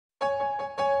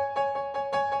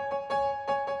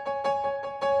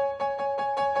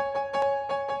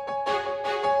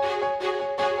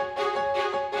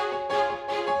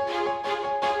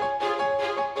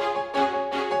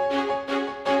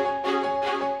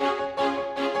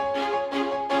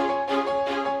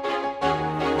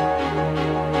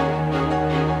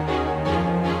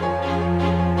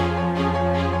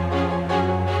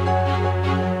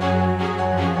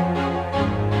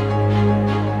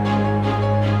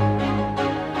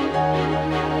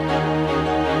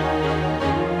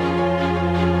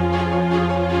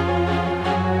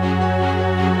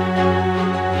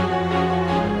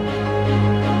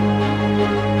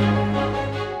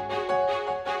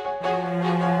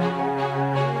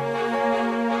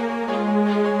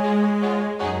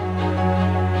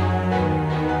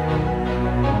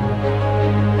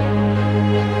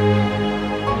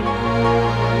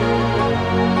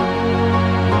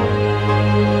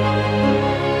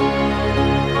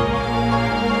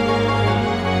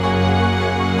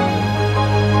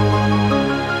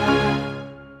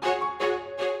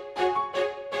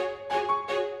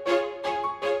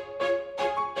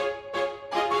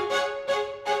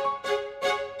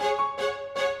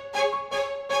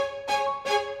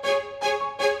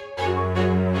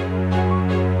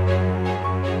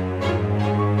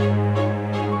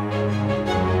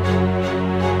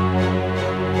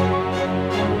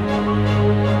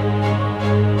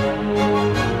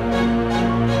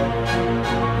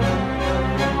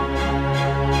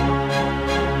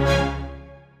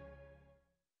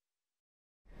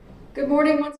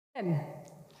morning once again.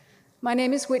 My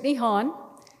name is Whitney Hahn,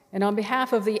 and on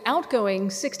behalf of the outgoing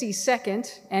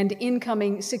 62nd and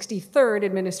incoming 63rd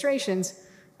administrations,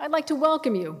 I'd like to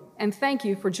welcome you and thank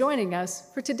you for joining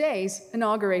us for today's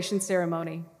inauguration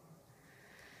ceremony.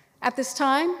 At this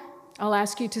time, I'll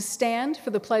ask you to stand for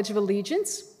the Pledge of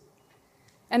Allegiance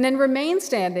and then remain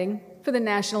standing for the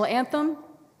national anthem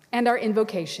and our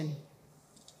invocation.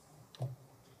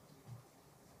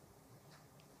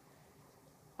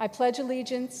 I pledge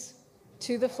allegiance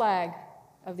to the flag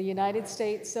of the United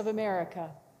States of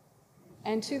America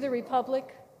and to the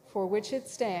republic for which it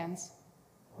stands,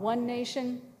 one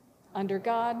nation, under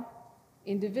God,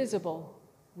 indivisible,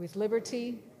 with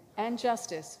liberty and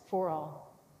justice for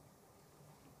all.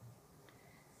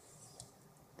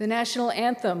 The national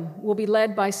anthem will be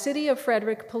led by City of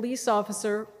Frederick Police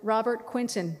Officer Robert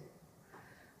Quinton.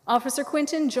 Officer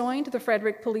Quinton joined the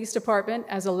Frederick Police Department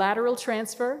as a lateral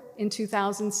transfer in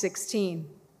 2016.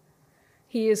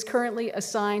 He is currently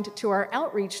assigned to our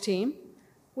outreach team,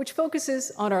 which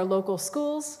focuses on our local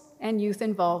schools and youth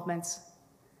involvements.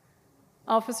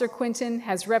 Officer Quinton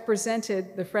has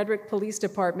represented the Frederick Police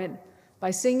Department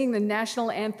by singing the national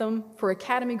anthem for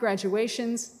academy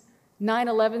graduations,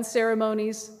 9/11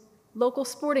 ceremonies, local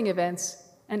sporting events,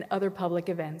 and other public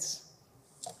events.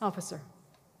 Officer.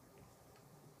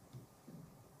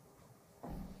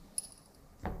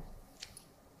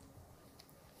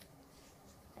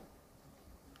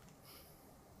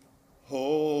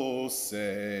 Oh,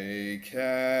 say,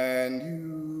 can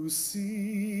you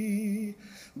see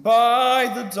by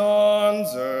the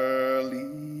dawn's early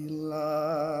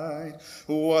light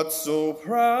what so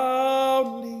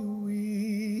proudly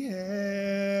we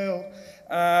hailed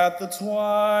at the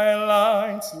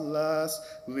twilight's last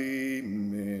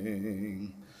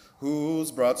gleaming,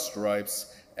 whose broad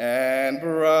stripes and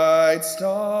bright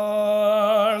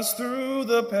stars through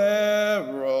the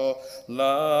perilous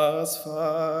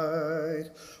fight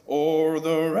o'er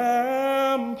the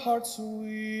ramparts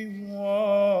we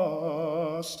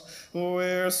watched,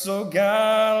 were so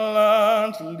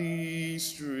gallantly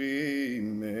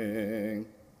streaming,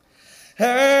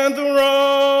 and the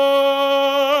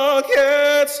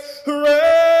rockets'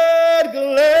 red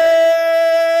glare,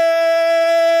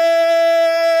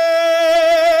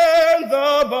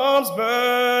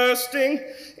 bursting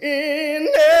in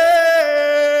air,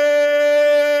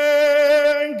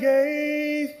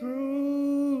 gave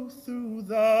proof through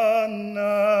the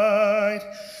night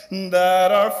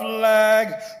that our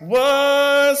flag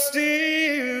was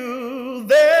still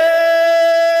there.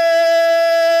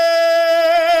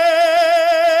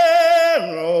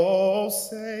 Oh,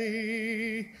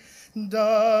 say,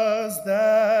 does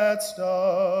that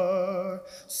star-spangled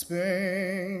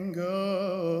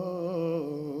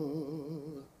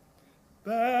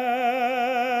banner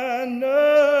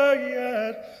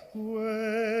yet wave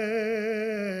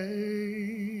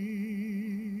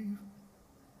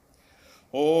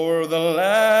o'er the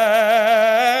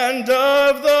land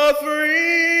of the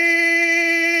free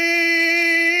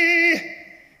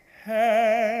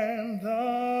and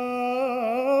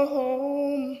the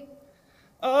home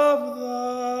of the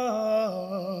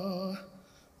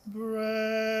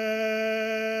brave?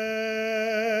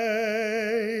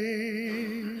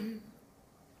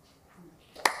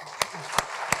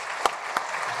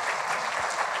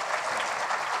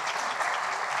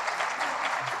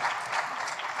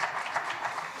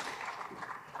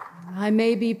 I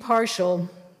may be partial,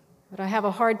 but I have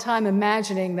a hard time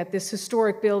imagining that this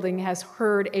historic building has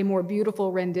heard a more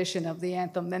beautiful rendition of the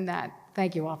anthem than that.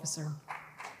 Thank you, Officer.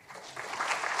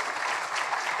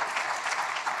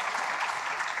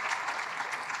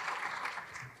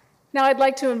 Now I'd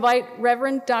like to invite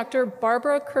Reverend Dr.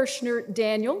 Barbara Kirshner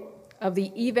Daniel of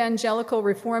the Evangelical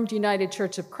Reformed United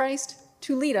Church of Christ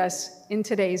to lead us in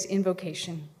today's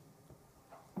invocation.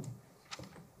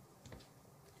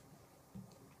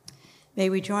 May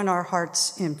we join our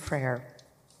hearts in prayer.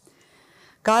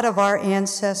 God of our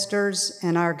ancestors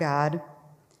and our God,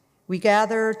 we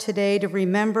gather today to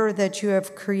remember that you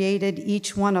have created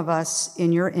each one of us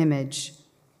in your image,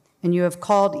 and you have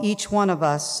called each one of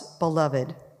us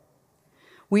beloved.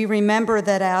 We remember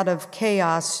that out of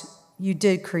chaos you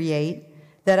did create,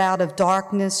 that out of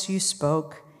darkness you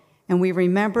spoke, and we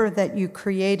remember that you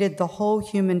created the whole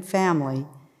human family,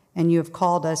 and you have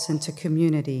called us into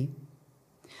community.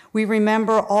 We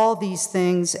remember all these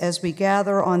things as we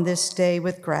gather on this day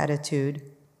with gratitude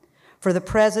for the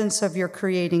presence of your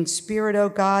creating Spirit, O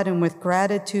God, and with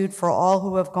gratitude for all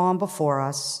who have gone before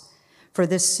us, for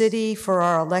this city, for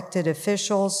our elected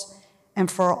officials, and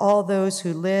for all those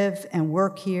who live and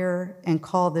work here and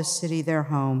call this city their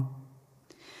home.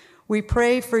 We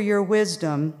pray for your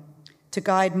wisdom to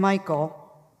guide Michael,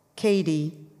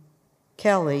 Katie,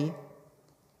 Kelly,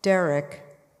 Derek,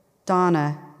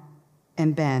 Donna,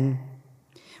 and Ben.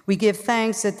 We give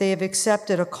thanks that they have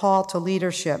accepted a call to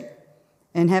leadership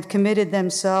and have committed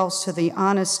themselves to the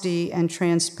honesty and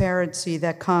transparency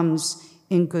that comes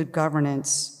in good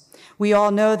governance. We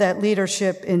all know that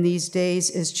leadership in these days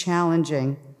is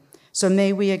challenging, so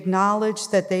may we acknowledge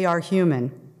that they are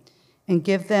human and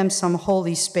give them some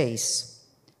holy space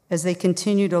as they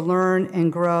continue to learn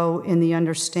and grow in the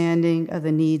understanding of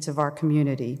the needs of our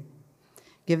community.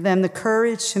 Give them the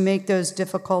courage to make those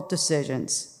difficult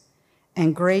decisions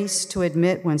and grace to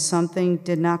admit when something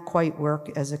did not quite work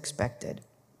as expected.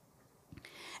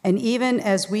 And even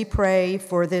as we pray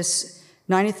for this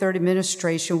 93rd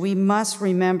administration, we must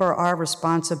remember our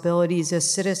responsibilities as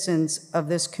citizens of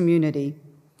this community.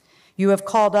 You have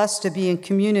called us to be in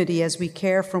community as we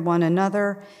care for one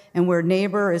another and where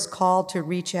neighbor is called to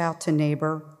reach out to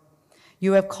neighbor.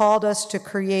 You have called us to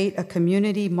create a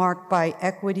community marked by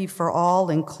equity for all,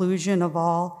 inclusion of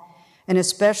all, and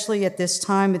especially at this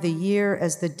time of the year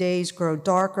as the days grow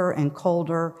darker and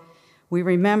colder, we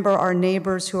remember our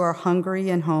neighbors who are hungry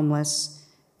and homeless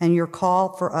and your call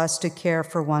for us to care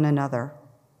for one another.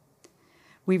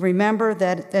 We remember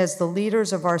that as the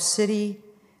leaders of our city,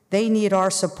 they need our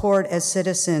support as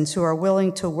citizens who are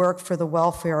willing to work for the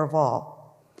welfare of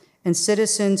all, and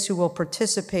citizens who will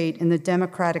participate in the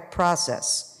democratic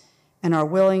process and are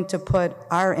willing to put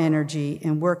our energy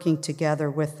in working together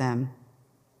with them.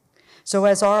 So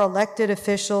as our elected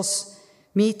officials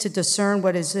meet to discern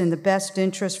what is in the best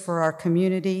interest for our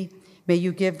community, may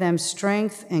you give them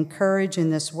strength and courage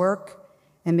in this work,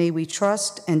 and may we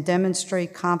trust and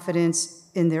demonstrate confidence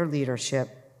in their leadership.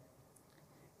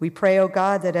 We pray, O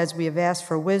God, that as we have asked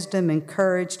for wisdom and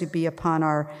courage to be upon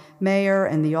our mayor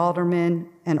and the aldermen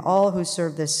and all who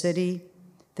serve this city,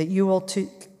 that you will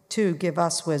too give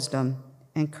us wisdom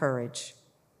and courage.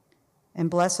 And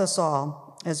bless us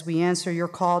all as we answer your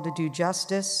call to do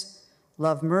justice,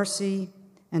 love mercy,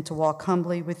 and to walk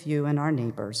humbly with you and our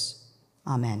neighbors.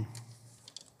 Amen.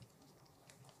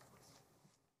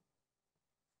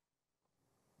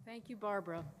 Thank you,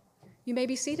 Barbara. You may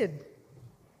be seated.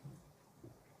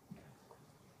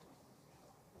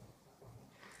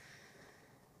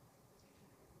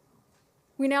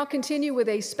 We now continue with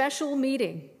a special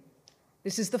meeting.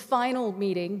 This is the final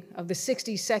meeting of the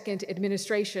 62nd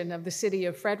administration of the City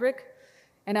of Frederick,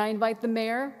 and I invite the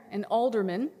mayor and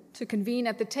aldermen to convene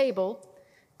at the table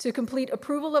to complete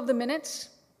approval of the minutes,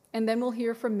 and then we'll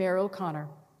hear from Mayor O'Connor.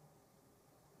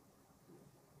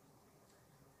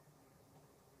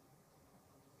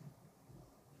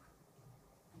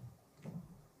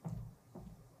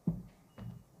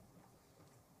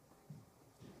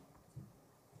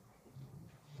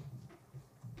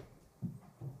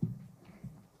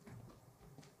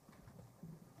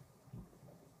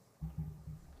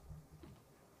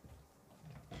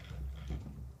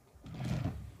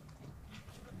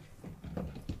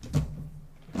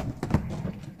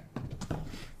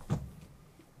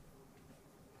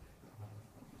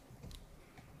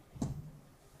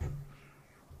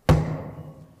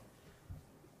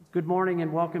 Good morning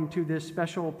and welcome to this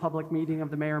special public meeting of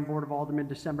the Mayor and Board of Aldermen,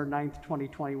 December 9th,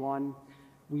 2021.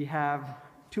 We have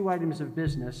two items of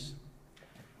business.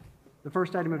 The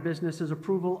first item of business is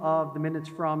approval of the minutes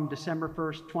from December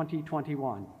 1st,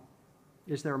 2021.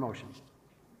 Is there a motion?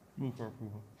 Move for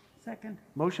approval. Second.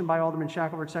 Motion by Alderman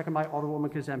Shackelford, second by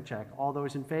Alderwoman Kazemchak. All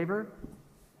those in favor?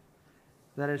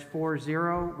 That is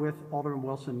 4-0 with Alderman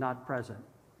Wilson not present.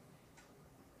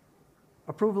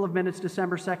 Approval of minutes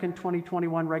December 2nd,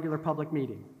 2021, regular public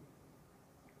meeting.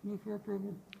 Move for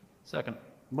approval. Second.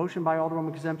 Motion by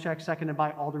Alderwoman Kazemchak, seconded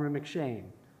by Alderman McShane.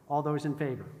 All those in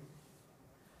favor?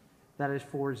 That is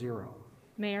 4-0.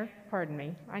 Mayor, pardon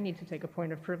me. I need to take a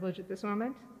point of privilege at this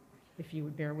moment, if you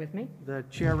would bear with me. The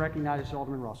chair recognizes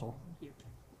Alderman Russell. Thank you.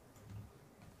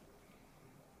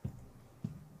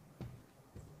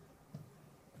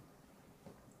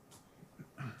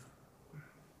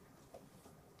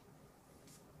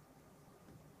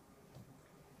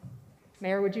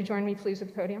 Mayor, would you join me, please, at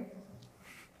the podium?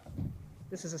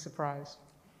 This is a surprise.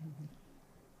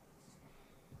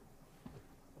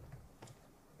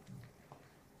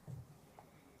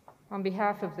 On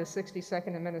behalf of the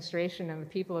 62nd administration and the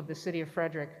people of the City of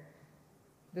Frederick,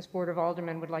 this Board of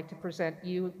Aldermen would like to present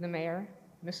you, the Mayor,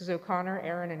 Mrs. O'Connor,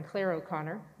 Aaron, and Claire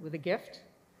O'Connor, with a gift,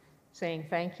 saying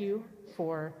thank you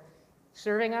for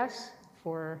serving us,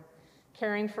 for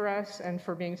caring for us, and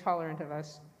for being tolerant of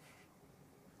us.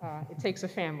 It takes a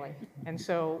family, and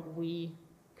so we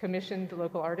commissioned the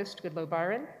local artist, Goodloe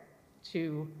Byron,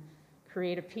 to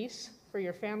create a piece for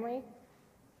your family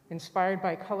inspired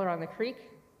by Color on the Creek.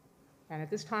 And at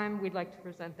this time, we'd like to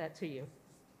present that to you.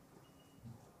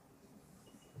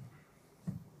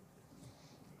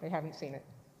 They haven't seen it.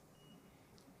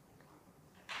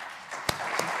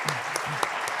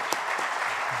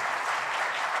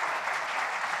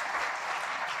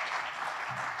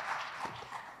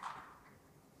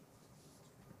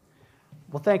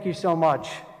 Well, thank you so much.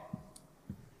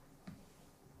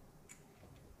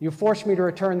 You forced me to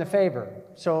return the favor,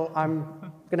 so I'm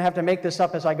going to have to make this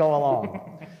up as I go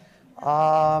along.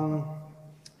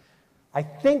 I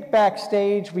think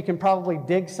backstage we can probably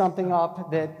dig something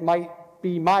up that might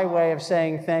be my way of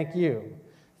saying thank you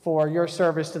for your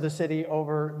service to the city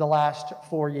over the last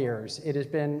 4 years. It has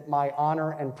been my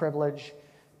honor and privilege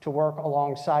to work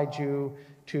alongside you,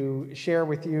 to share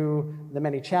with you the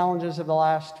many challenges of the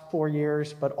last 4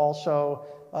 years, but also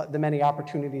the many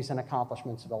opportunities and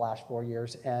accomplishments of the last 4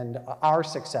 years. And our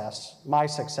success, my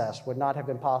success, would not have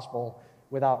been possible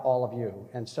without all of you.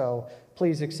 And so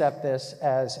please accept this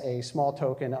as a small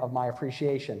token of my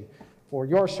appreciation for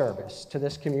your service to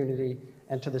this community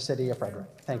and to the city of Frederick.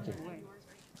 Thank you.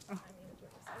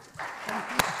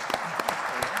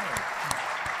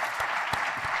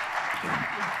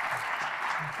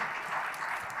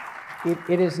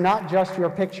 It is not just your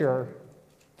picture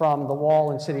from the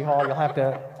wall in City Hall. You'll have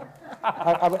to,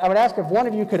 I would ask if one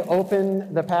of you could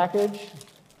open the package.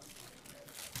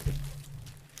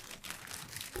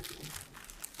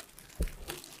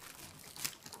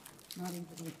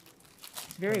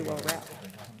 It's very well wrapped.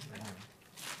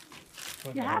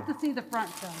 You have to see the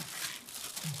front, though.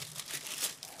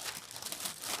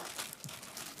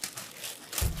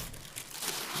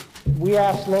 We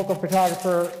asked local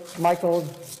photographer Michael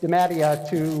DiMattia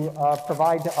to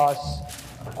provide to us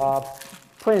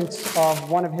prints of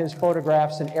one of his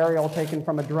photographs, an aerial taken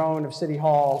from a drone of City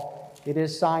Hall. It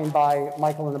is signed by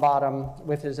Michael in the bottom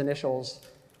with his initials,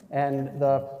 and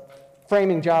the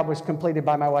framing job was completed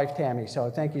by my wife, Tammy. So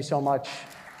thank you so much,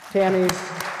 Tammy.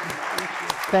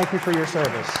 Thank you for your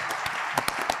service.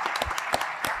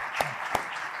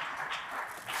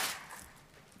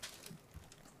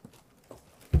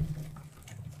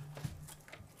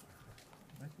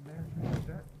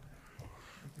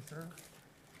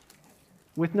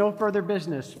 With no further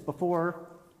business before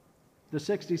the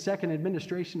 62nd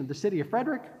administration of the City of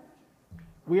Frederick,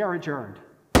 we are adjourned.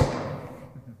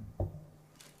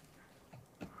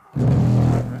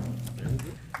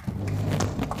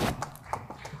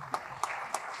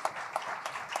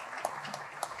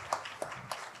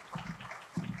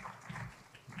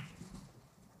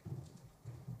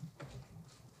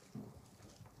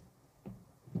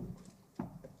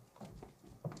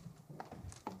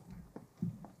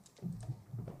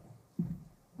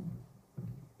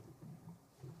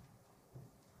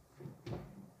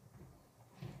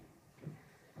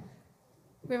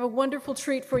 We have a wonderful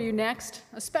treat for you next,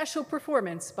 a special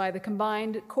performance by the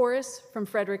combined chorus from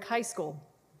Frederick High School.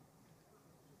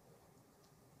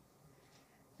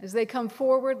 As they come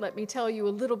forward, let me tell you a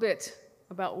little bit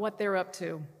about what they're up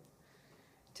to.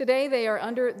 Today, they are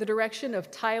under the direction of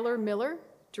Tyler Miller,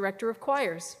 Director of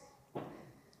Choirs.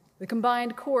 The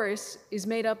combined chorus is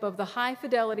made up of the High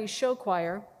Fidelity Show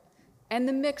Choir and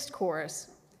the Mixed Chorus,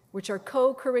 which are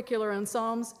co-curricular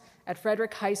ensembles at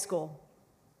Frederick High School.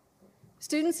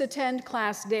 Students attend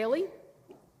class daily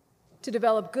to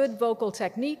develop good vocal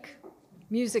technique,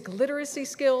 music literacy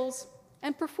skills,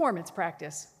 and performance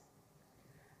practice.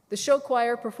 The show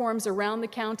choir performs around the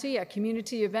county at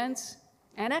community events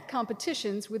and at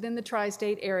competitions within the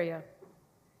tri-state area.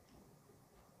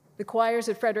 The choirs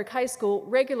at Frederick High School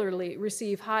regularly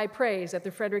receive high praise at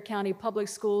the Frederick County Public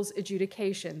Schools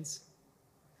adjudications.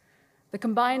 The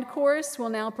combined chorus will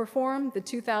now perform the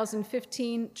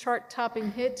 2015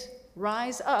 chart-topping hit,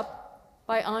 Rise Up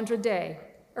by Andra Day,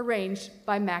 arranged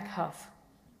by Mac Huff.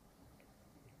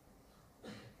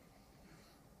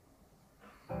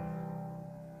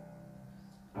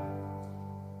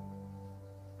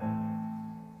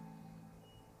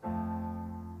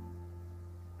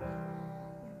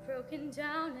 Broken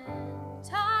down and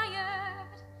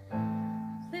tired,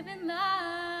 living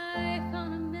life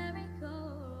on a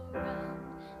merry-go-round,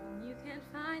 and you can't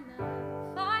find the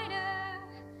fighter,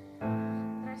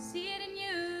 but I see it in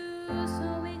you,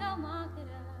 so we gon' walk it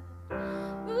out.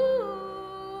 Move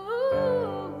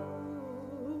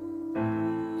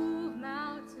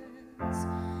mountains,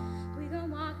 we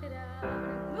gon' walk it out.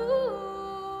 Move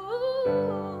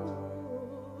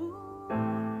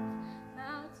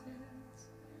mountains,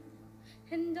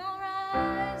 and don't run.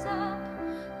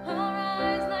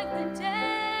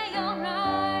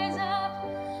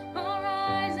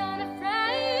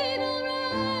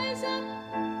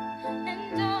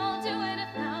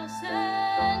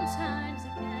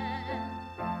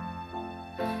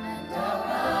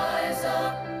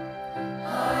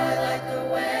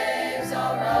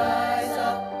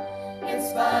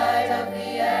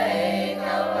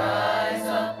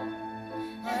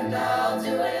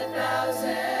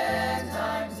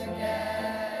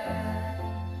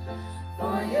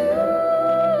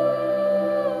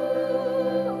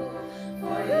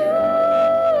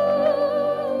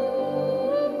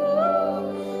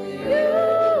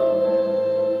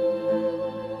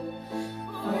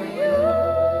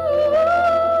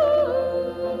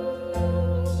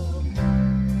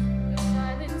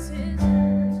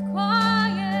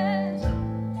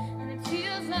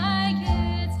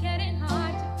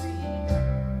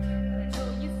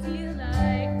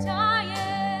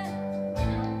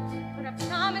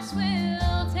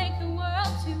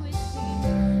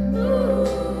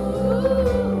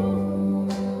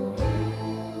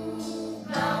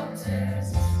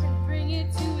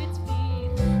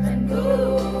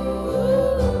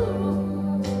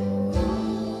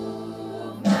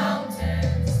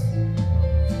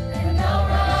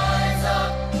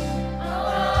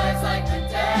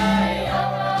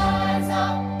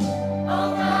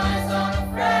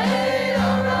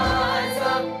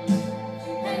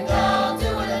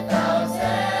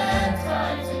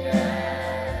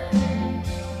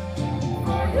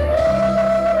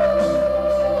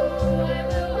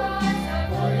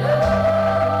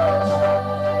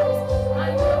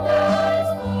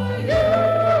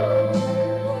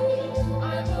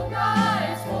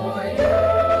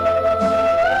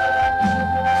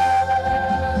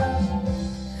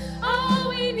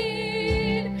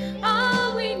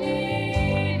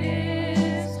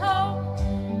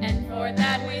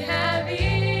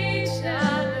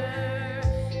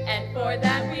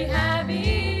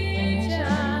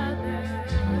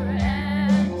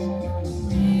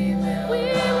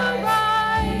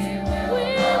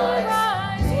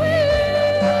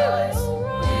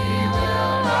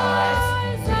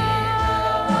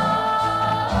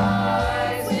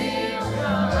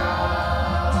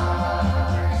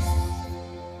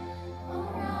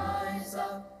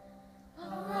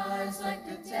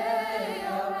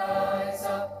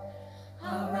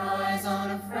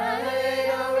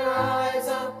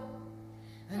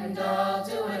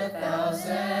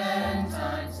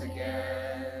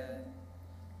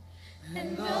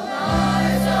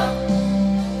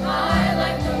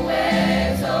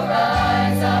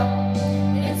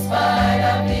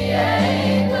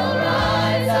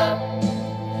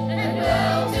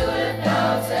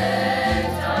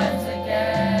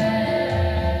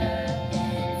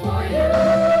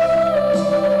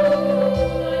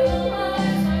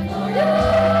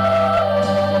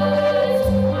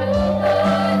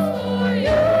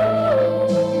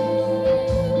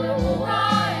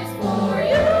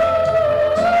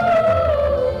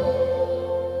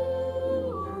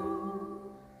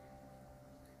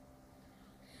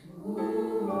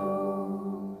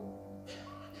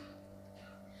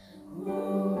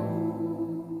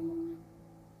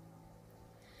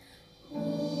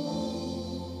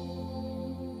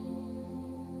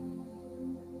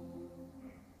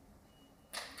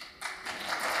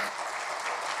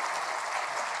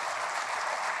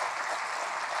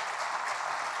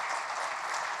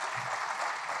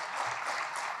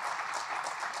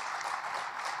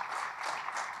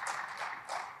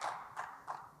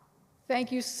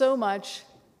 Thank you so much.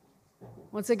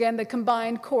 Once again, the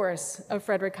combined chorus of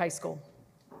Frederick High School.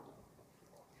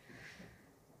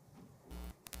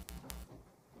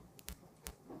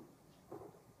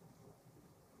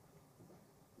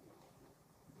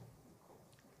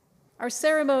 Our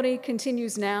ceremony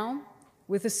continues now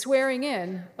with the swearing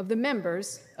in of the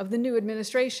members of the new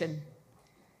administration.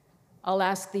 I'll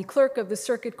ask the clerk of the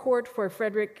Circuit Court for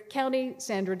Frederick County,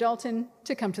 Sandra Dalton,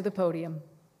 to come to the podium.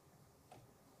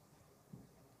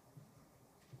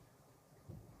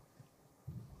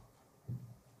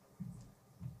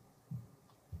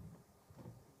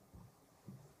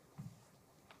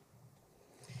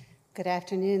 Good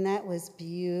afternoon. That was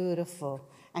beautiful.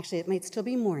 Actually, it might still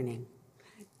be morning.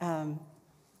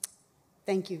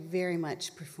 Thank you very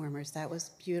much, performers. That was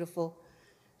beautiful.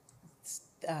 It's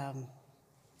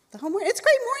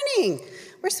great morning.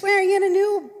 We're swearing in a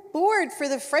new board for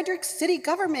the Frederick City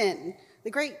Government, the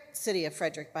great city of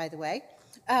Frederick, by the way.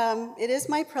 It is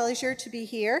my pleasure to be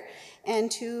here,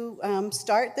 and to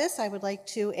start this, I would like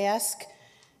to ask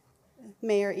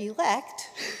Mayor-elect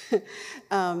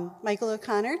Michael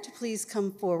O'Connor to please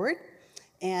come forward,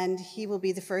 and he will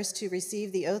be the first to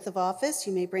receive the oath of office.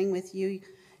 You may bring with you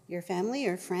your family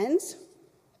or friends.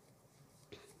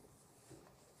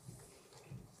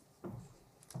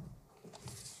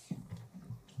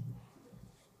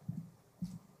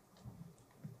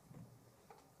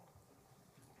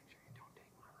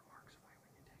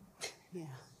 Yeah,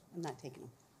 I'm not taking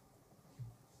them.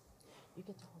 You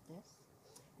get to hold this,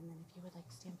 and then if you would like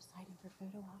to stand beside him for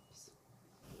photo ops.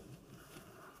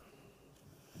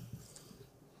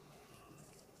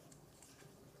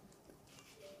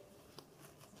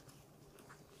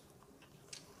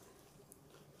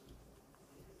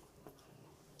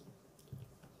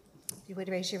 If you would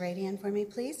raise your right hand for me,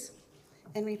 please,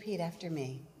 and repeat after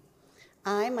me.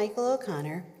 I, Michael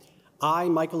O'Connor, I,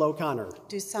 Michael O'Connor,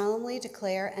 do solemnly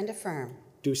declare and affirm,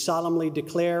 do solemnly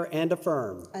declare and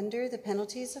affirm, under the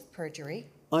penalties of perjury,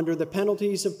 under the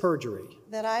penalties of perjury,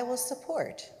 that I will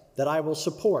support that I will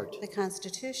support the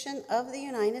Constitution of the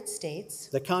United States,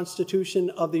 the Constitution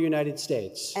of the United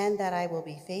States, and that I will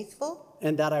be faithful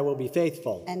and that I will be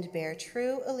faithful and bear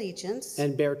true allegiance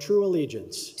and bear true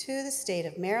allegiance to the state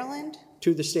of Maryland,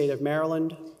 to the state of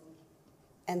Maryland,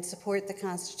 and support the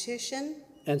Constitution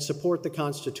and support the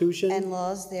Constitution and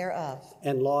laws thereof,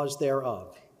 and laws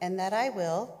thereof, and that I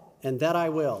will, and that I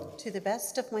will, to the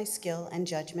best of my skill and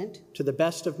judgment, to the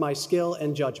best of my skill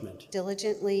and judgment,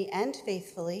 diligently and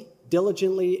faithfully,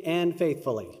 diligently and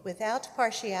faithfully, without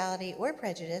partiality or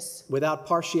prejudice, without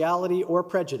partiality or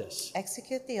prejudice,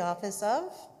 execute the office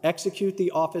of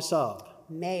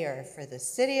Mayor for the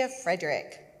City of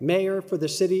Frederick, Mayor for the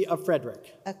City of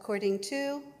Frederick, according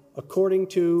to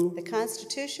the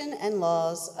Constitution and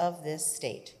laws of this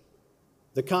state.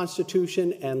 the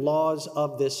Constitution and laws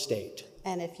of this state.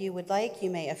 And if you would like, you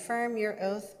may affirm your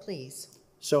oath, please.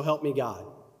 So help me God.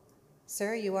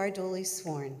 Sir, you are duly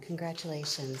sworn.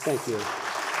 Congratulations. Thank you.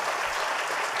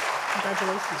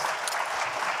 Congratulations.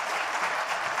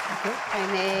 I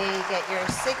may get your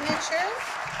signature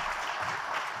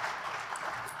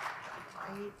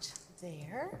right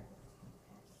there.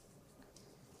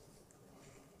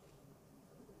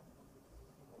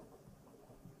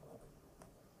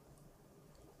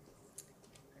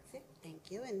 Perfect, thank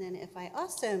you. And then if I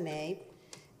also may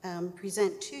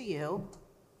present to you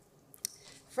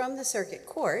from the Circuit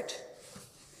Court,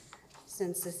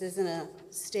 since this isn't a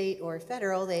state or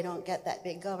federal, they don't get that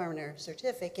big governor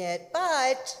certificate,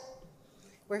 but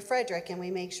we're Frederick and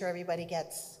we make sure everybody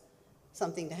gets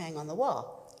something to hang on the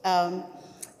wall.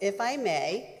 If I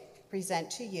may present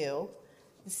to you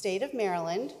the state of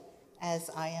Maryland, as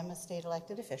I am a state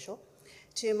elected official,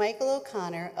 to Michael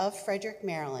O'Connor of Frederick,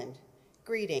 Maryland.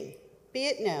 Greeting. Be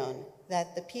it known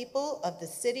that the people of the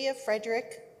city of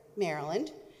Frederick,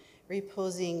 Maryland,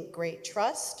 reposing great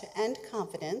trust and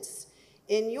confidence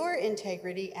in your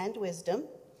integrity and wisdom,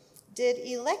 did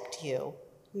elect you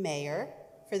mayor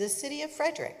for the city of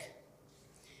Frederick.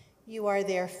 You are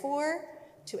therefore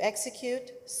to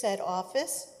execute said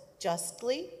office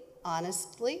justly,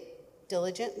 honestly,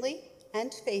 diligently,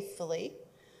 and faithfully,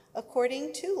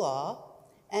 according to law,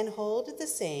 and hold the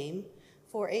same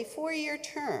for a 4-year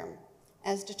term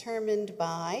as determined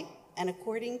by and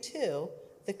according to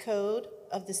the Code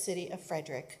of the City of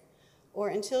Frederick, or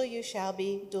until you shall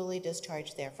be duly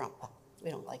discharged therefrom. Oh,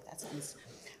 we don't like that sentence.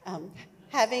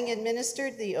 Having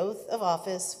administered the oath of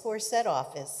office for said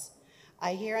office,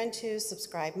 I hereunto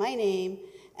subscribe my name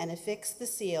and affix the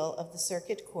seal of the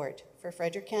Circuit Court for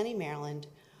Frederick County, Maryland,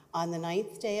 on the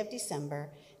 9th day of December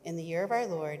in the year of our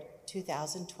Lord,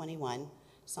 2021,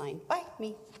 signed by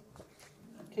me.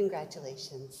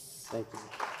 Congratulations. Thank you.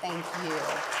 Thank you.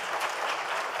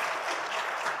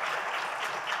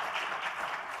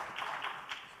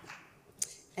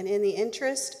 And in the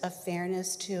interest of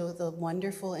fairness to the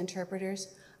wonderful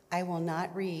interpreters, I will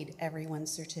not read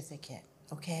everyone's certificate,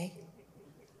 okay?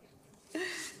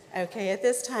 Okay, at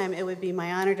this time, it would be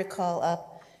my honor to call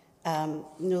up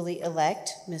newly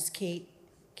elect Miss Katie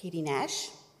Nash.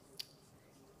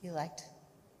 Elect.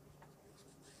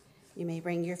 You may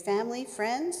bring your family,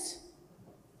 friends.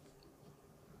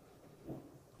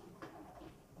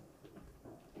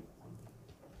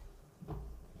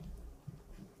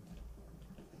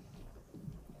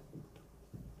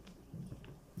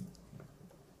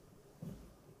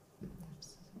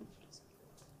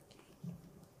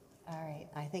 All right,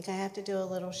 I think I have to do a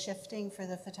little shifting for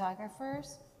the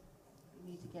photographers.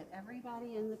 We need to get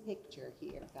everybody in the picture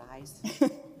here, guys.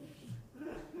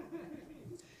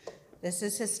 This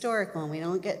is historical, and we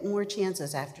don't get more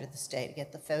chances after this day to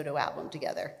get the photo album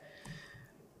together.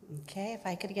 Okay, if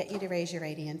I could get you to raise your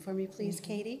right hand for me, please,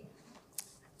 Katie.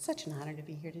 Such an honor to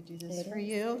be here to do this for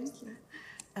you.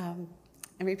 And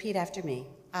repeat after me.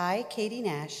 I, Katie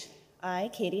Nash,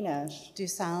 I, Katie Nash, do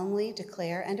solemnly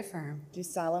declare and affirm, do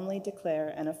solemnly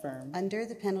declare and affirm, under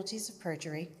the penalties of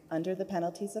perjury, under the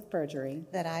penalties of perjury,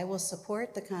 that I will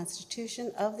support the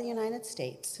Constitution of the United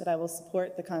States, that I will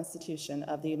support the Constitution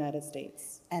of the United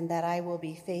States, and that I will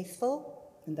be faithful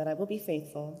and that I will be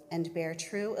faithful and bear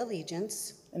true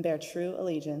allegiance and bear true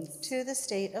allegiance to the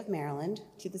state of Maryland,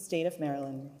 to the state of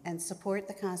Maryland, and support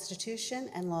the Constitution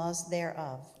and laws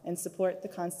thereof, and support the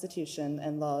Constitution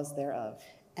and laws thereof,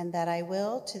 and that I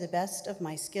will, to the best of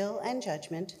my skill and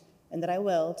judgment, and that I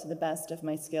will, to the best of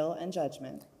my skill and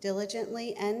judgment,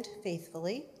 diligently and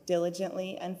faithfully,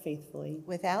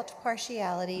 without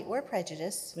partiality or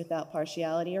prejudice, without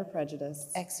partiality or prejudice,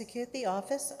 execute the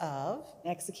office of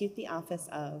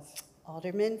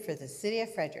Alderman for the City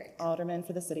of Frederick, Alderman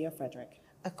for the City of Frederick,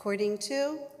 according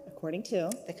to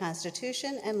the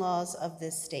Constitution and laws of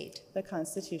this state. the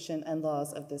Constitution and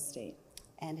laws of this state.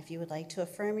 And if you would like to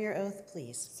affirm your oath,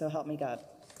 please. So help me God.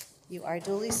 You are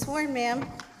duly sworn, ma'am.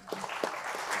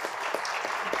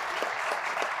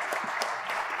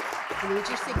 I need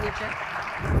your signature.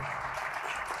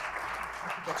 I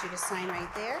can get you to sign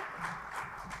right there.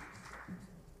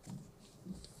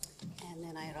 And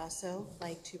then I'd also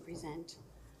like to present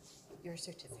your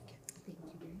certificate. Thank you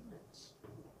very much.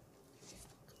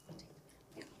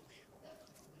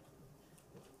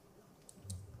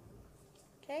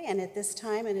 Okay, and at this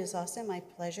time, it is also my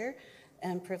pleasure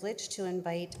and privilege to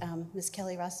invite Ms.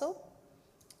 Kelly Russell.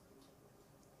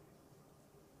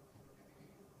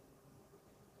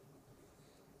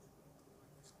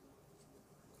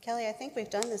 Kelly, I think we've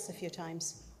done this a few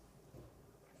times.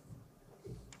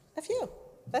 A few.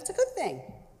 That's a good thing.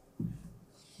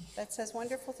 That says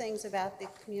wonderful things about the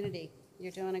community.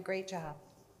 You're doing a great job.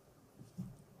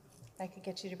 If I could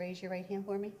get you to raise your right hand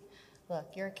for me.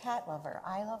 Look, you're a cat lover.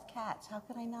 I love cats. How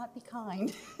could I not be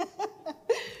kind?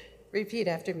 Repeat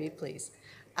after me, please.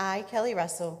 I, Kelly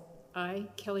Russell, I,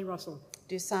 Kelly Russell,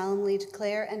 do solemnly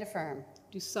declare and affirm,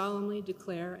 do solemnly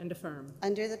declare and affirm,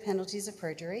 under the penalties of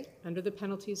perjury, under the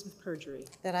penalties of perjury,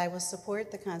 that I will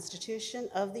support the Constitution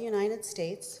of the United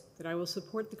States, that I will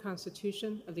support the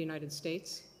Constitution of the United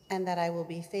States, and that I will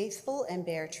be faithful and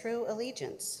bear true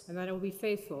allegiance and that I will be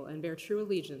faithful and bear true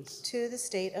allegiance to the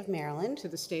state of Maryland, to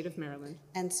the state of Maryland,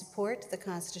 and support the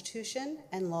Constitution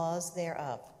and laws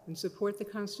thereof, and support the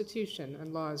Constitution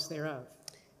and laws thereof,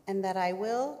 and that I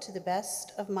will, to the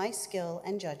best of my skill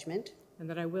and judgment, and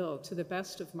that I will, to the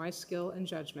best of my skill and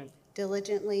judgment,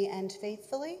 diligently and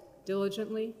faithfully,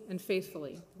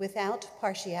 without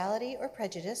partiality or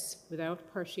prejudice,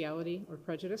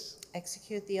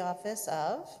 execute the office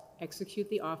of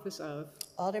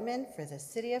Alderman for the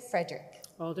City of Frederick,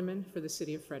 Alderman for the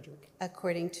City of Frederick,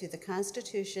 according to the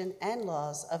Constitution and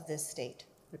laws of this state.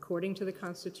 according to the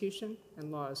Constitution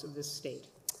and laws of this state.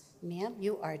 Ma'am,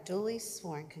 you are duly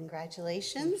sworn.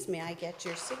 Congratulations. May I get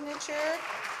your signature?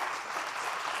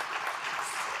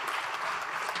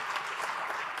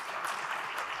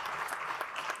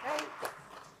 Right.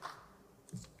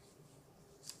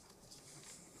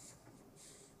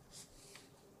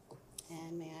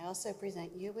 And may I also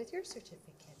present you with your certificate?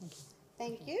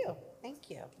 Thank you.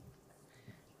 Thank you.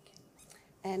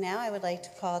 And now I would like to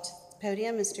call to the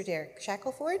podium Mr. Derek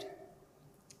Shackelford.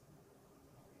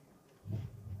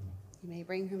 You may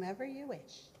bring whomever you wish.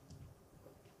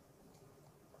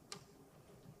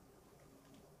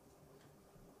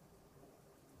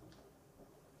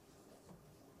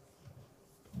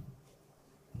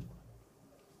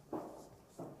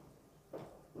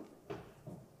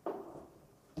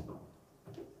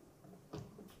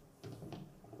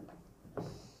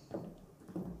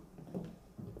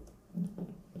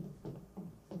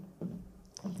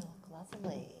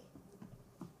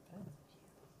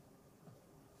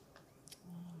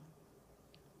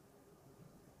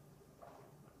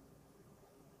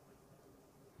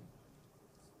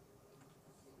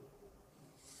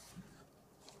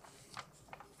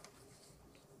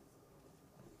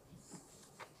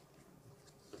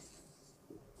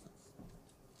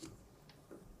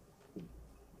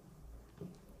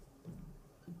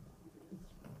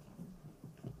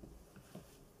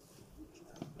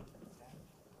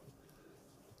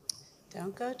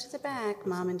 Don't go to the back,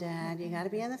 Mom and Dad. You got to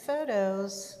be in the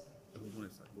photos. All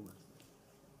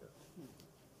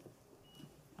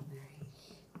right.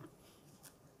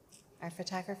 Our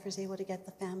photographer's able to get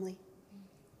the family?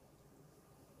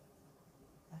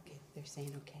 Okay, they're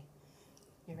saying okay.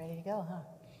 You're ready to go, huh?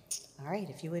 All right,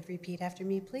 if you would repeat after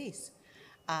me, please.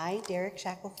 I, Derek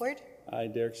Shackelford, I,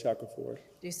 Derek Shackelford,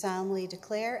 do solemnly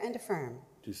declare and affirm,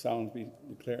 do solemnly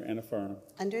declare and affirm,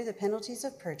 under the penalties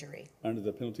of perjury, under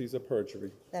the penalties of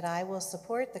perjury, that I will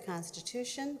support the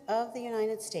Constitution of the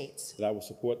United States, that I will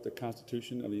support the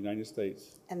Constitution of the United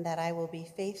States, and that I will be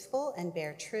faithful and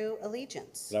bear true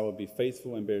allegiance that I will be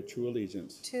faithful and bear true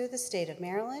allegiance to the state of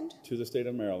Maryland, to the state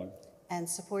of Maryland, and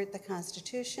support the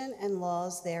Constitution and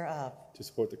laws thereof, to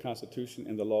support the Constitution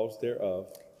and the laws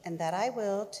thereof, and that I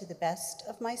will, to the best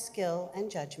of my skill and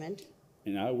judgment,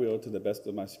 and I will, to the best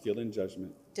of my skill and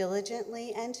judgment,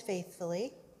 diligently and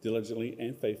faithfully, diligently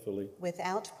and faithfully,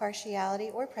 without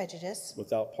partiality or prejudice,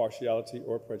 without partiality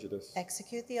or prejudice,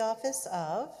 execute the office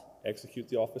of execute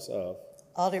the office of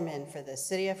Alderman for the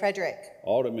City of Frederick.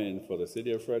 Alderman for the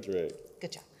City of Frederick,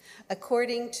 Good job.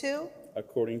 According to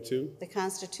the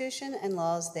Constitution and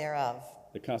laws thereof.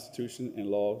 the Constitution and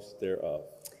laws thereof.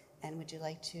 And would you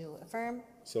like to affirm?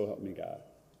 So help me God.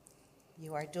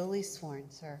 You are duly sworn,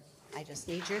 sir. I just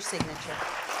need your signature.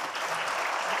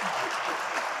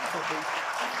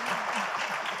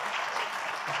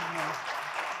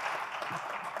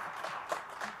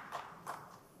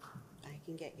 I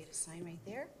can get you to sign right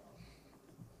there.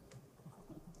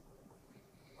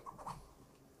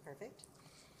 Perfect.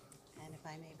 And if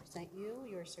I may present you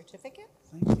your certificate.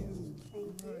 Thank you.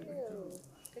 Thank you.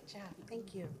 Good job.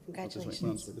 Thank you. This way,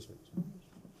 Congratulations. this way.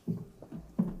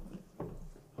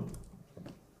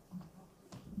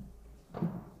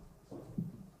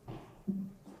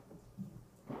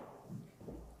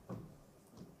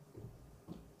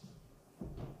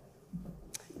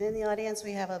 In the audience,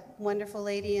 we have a wonderful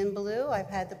lady in blue. I've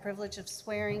had the privilege of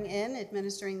swearing in,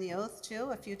 administering the oath to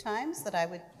a few times, that I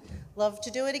would love to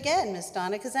do it again, Miss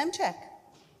Donna Kazemchek.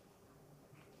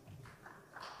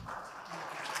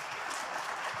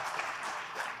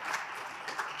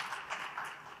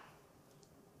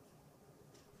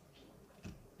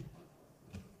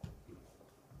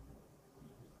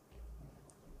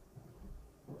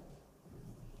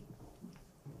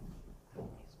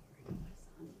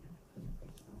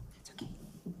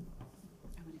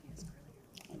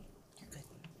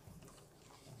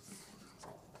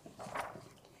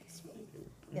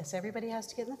 Yes, everybody has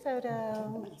to get in the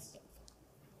photo.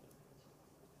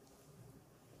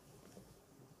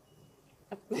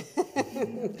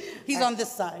 He's on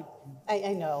this side.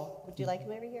 I know. Would you like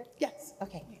him over here? Yes.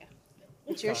 Okay.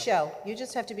 It's your show. You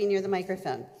just have to be near the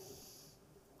microphone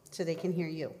so they can hear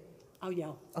you. I'll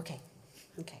yell. Okay.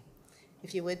 Okay.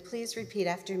 If you would please repeat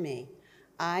after me.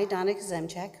 I, Donna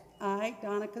Kazemchek, I,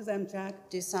 Donna Kazemchak,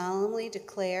 do solemnly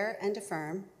declare and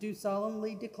affirm, do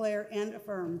solemnly declare and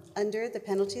affirm, under the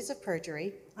penalties of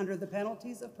perjury, under the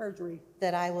penalties of perjury,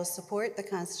 that I will support the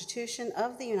Constitution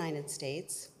of the United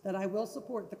States, that I will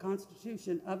support the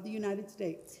Constitution of the United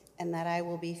States, and that I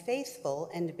will be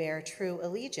faithful and bear true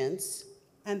allegiance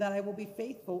and that I will be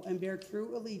faithful and bear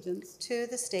true allegiance to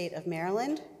the state of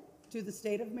Maryland, to the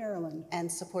state of Maryland,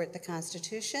 and support the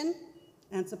Constitution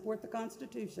and support the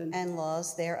Constitution and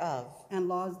laws thereof, and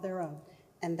laws thereof,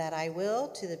 and that I will,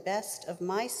 to the best of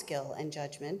my skill and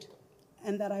judgment,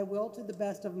 and that I will, to the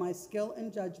best of my skill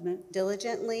and judgment,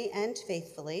 diligently and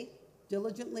faithfully,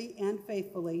 diligently and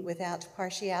faithfully, without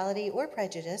partiality or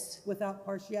prejudice, without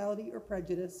partiality or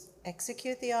prejudice,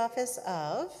 execute the office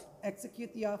of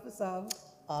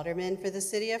Alderman for the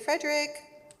City of Frederick,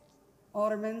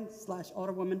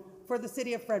 Alderman/Alderwoman for the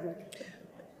City of Frederick,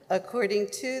 according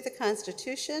to the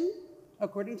Constitution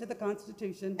according to the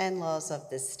Constitution and laws of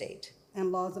this state.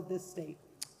 and laws of this state.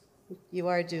 You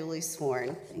are duly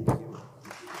sworn. Thank you.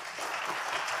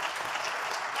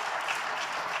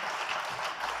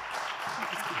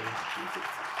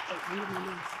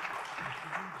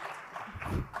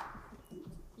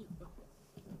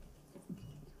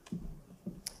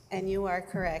 And you are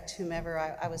correct, whomever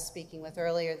I was speaking with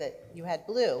earlier, that you had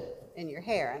blue in your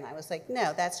hair. And I was like,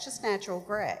 no, that's just natural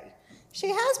gray. She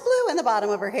has blue in the bottom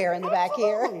of her hair in the back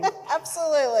here.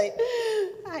 Absolutely.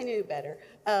 I knew better.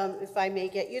 If I may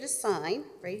get you to sign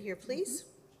right here, please.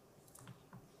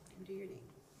 And do your name.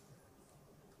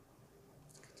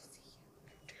 Good to see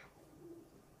you.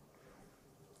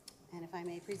 And if I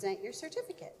may present your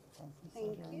certificate. Thank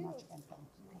you.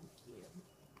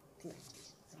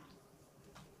 Congratulations.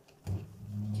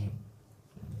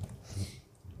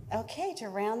 Okay, to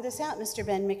round this out, Mr.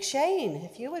 Ben McShane,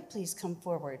 if you would please come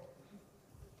forward.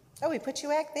 Oh, we put you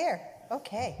back there.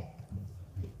 Okay.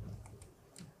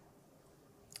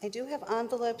 I do have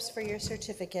envelopes for your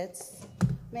certificates.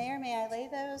 Mayor, may I lay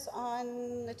those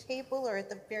on the table or at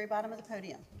the very bottom of the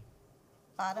podium?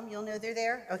 Bottom, you'll know they're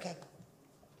there? Okay.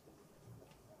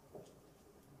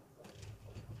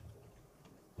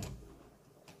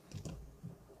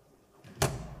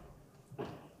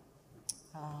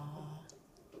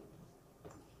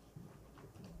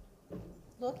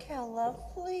 Look how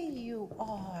lovely you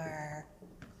are.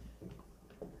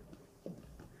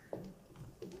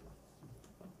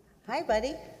 Hi,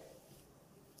 buddy.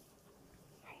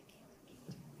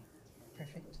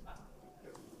 Perfect.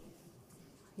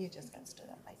 You just got stood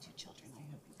up by two children. I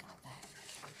hope you got that.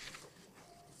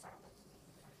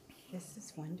 This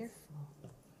is wonderful.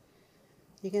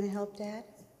 You going to help Dad?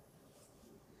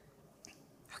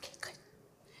 Okay, good.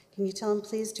 Can you tell him,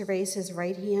 please, to raise his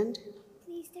right hand?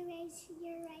 Please to raise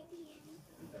your right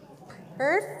hand.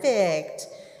 Perfect.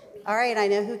 All right, I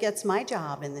know who gets my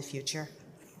job in the future.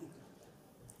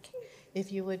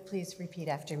 If you would please repeat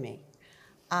after me.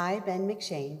 I, Ben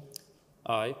McShane,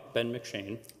 I, Ben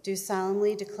McShane, do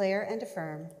solemnly declare and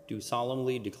affirm, do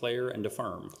solemnly declare and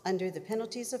affirm, under the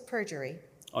penalties of perjury,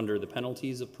 under the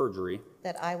penalties of perjury,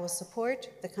 that I will support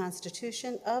the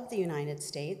Constitution of the United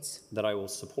States, that I will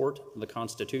support the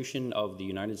Constitution of the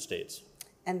United States,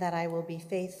 and that I will be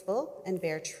faithful and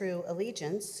bear true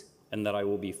allegiance and that I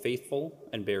will be faithful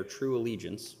and bear true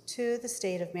allegiance to the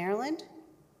state of Maryland,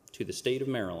 to the state of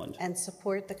Maryland, and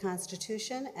support the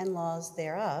Constitution and laws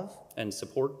thereof, and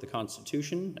support the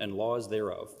Constitution and laws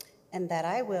thereof, and that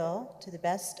I will, to the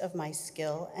best of my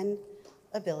skill and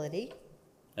ability,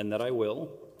 and that I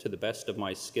will, to the best of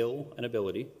my skill and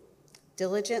ability,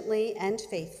 diligently and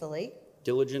faithfully,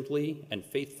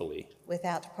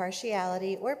 without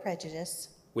partiality or prejudice,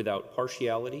 without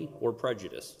partiality or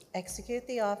prejudice, execute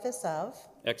the office of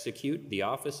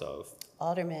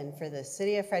Alderman for the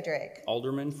City of Frederick,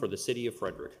 Alderman for the City of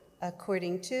Frederick,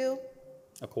 according to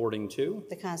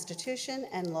the Constitution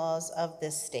and laws of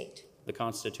this state. the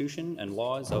Constitution and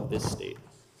laws of this state.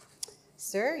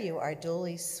 Sir, you are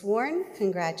duly sworn.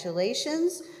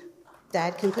 Congratulations.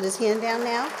 Dad can put his hand down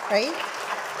now, right?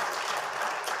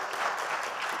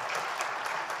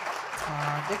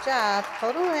 Good job.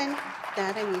 Hold on.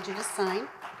 Dad, I need you to sign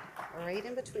right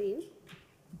in between.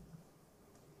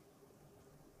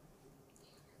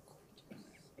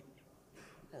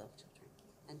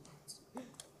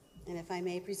 And if I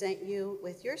may present you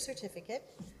with your certificate,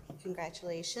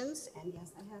 congratulations. And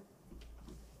yes, I have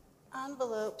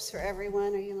envelopes for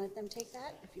everyone. Are you going to let them take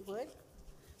that, if you would?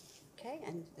 Okay,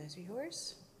 and those are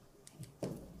yours.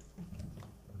 Thank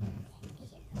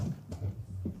you.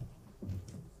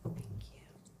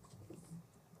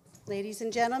 Ladies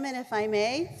and gentlemen, if I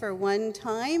may, for one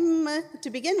time to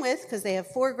begin with, because they have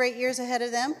 4 great years ahead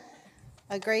of them,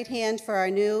 a great hand for our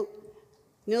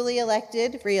newly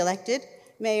elected, re-elected,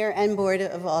 Mayor and Board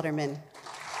of Aldermen.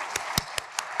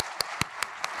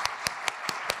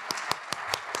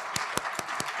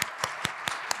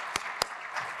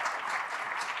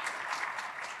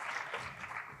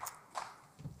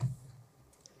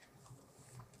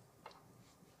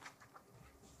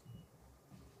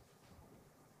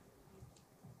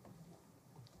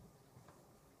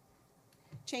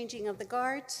 Changing of the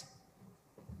guards.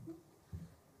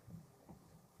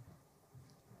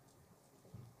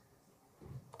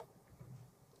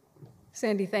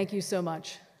 Sandy, thank you so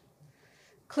much.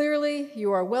 Clearly,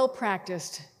 you are well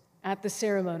practiced at the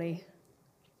ceremony.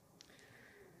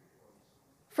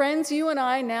 Friends, you and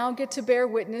I now get to bear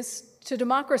witness to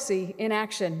democracy in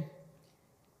action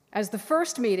as the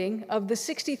first meeting of the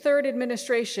 63rd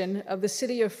administration of the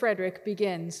City of Frederick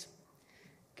begins.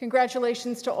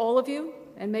 Congratulations to all of you,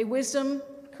 and may wisdom,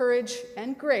 courage,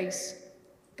 and grace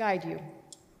guide you.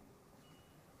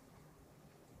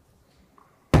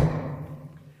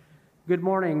 Good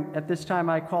morning. At this time,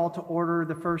 I call to order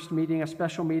the first meeting, a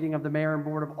special meeting of the Mayor and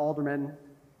Board of Aldermen.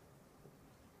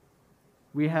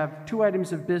 We have 2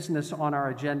 items of business on our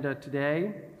agenda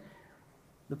today.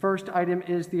 The first item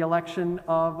is the election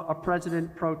of a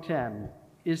President Pro Tem.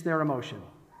 Is there a motion?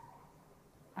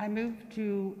 I move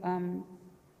to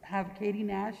have Katie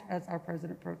Nash as our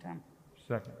President Pro Tem.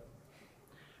 Second.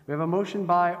 We have a motion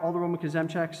by Alderwoman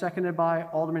Kazemchak, seconded by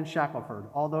Alderman Shackelford.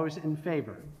 All those in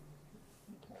favor?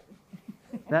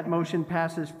 That motion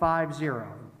passes 5-0.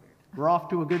 We're off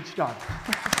to a good start.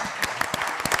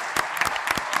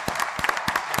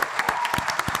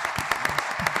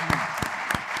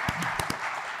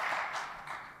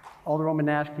 Alderwoman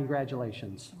Nash,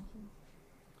 congratulations.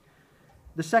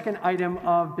 The second item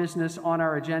of business on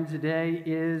our agenda today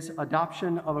is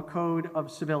adoption of a code of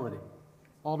civility.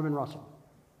 Alderman Russell.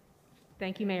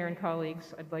 Thank you, Mayor and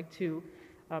colleagues. I'd like to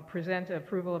present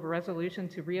approval of a resolution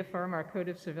to reaffirm our Code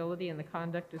of Civility and the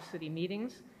conduct of city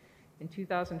meetings. In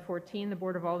 2014, the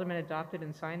Board of Aldermen adopted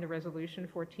and signed the Resolution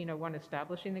 1401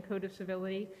 establishing the Code of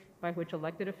Civility by which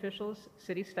elected officials,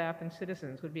 city staff, and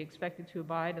citizens would be expected to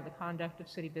abide in the conduct of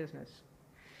city business.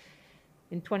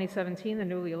 In 2017, the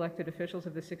newly elected officials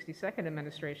of the 62nd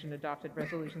Administration adopted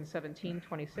Resolution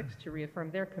 1726 to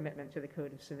reaffirm their commitment to the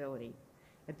Code of Civility.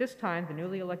 At this time, the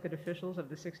newly elected officials of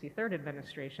the 63rd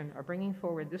Administration are bringing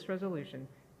forward this resolution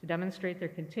to demonstrate their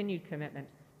continued commitment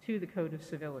to the Code of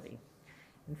Civility.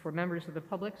 And for members of the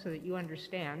public, so that you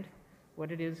understand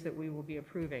what it is that we will be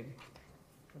approving,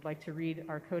 I'd like to read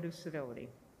our Code of Civility.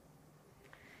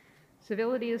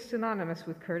 Civility is synonymous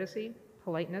with courtesy,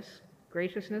 politeness,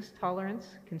 graciousness, tolerance,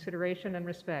 consideration, and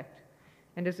respect,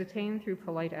 and is attained through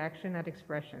polite action and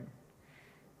expression.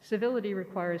 Civility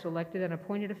requires elected and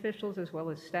appointed officials, as well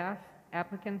as staff,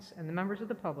 applicants, and the members of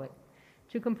the public,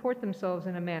 to comport themselves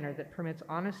in a manner that permits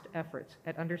honest efforts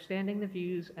at understanding the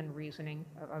views and reasoning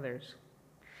of others.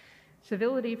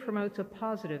 Civility promotes a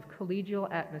positive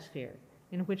collegial atmosphere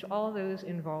in which all those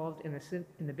involved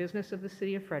in the business of the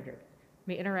City of Frederick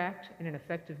may interact in an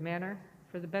effective manner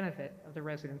for the benefit of the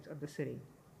residents of the city.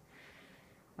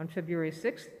 On February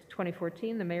 6,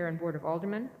 2014, the Mayor and Board of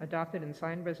Aldermen adopted and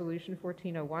signed Resolution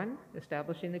 1401,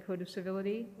 establishing the Code of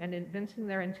Civility and evincing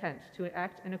their intent to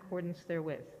act in accordance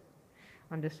therewith.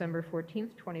 On December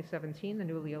 14, 2017, the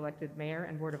newly elected Mayor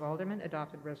and Board of Aldermen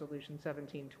adopted Resolution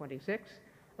 1726,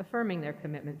 affirming their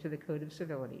commitment to the Code of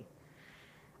Civility.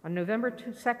 On November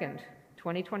 2,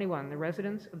 2021, the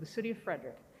residents of the City of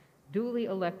Frederick duly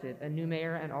elected a new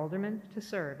mayor and alderman to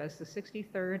serve as the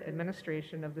 63rd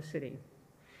administration of the city.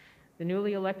 The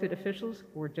newly elected officials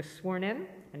were just sworn in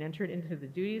and entered into the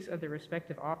duties of their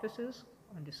respective offices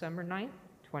on December 9,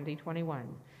 2021.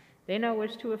 They now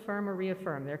wish to affirm or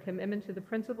reaffirm their commitment to the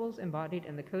principles embodied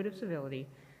in the Code of Civility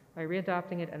by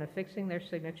readopting it and affixing their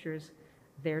signatures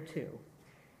thereto.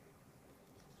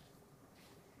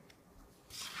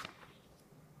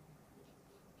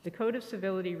 The Code of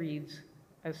Civility reads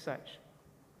as such.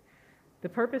 The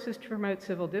purpose is to promote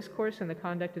civil discourse in the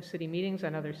conduct of city meetings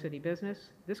and other city business.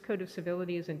 This Code of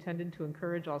Civility is intended to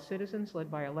encourage all citizens,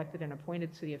 led by elected and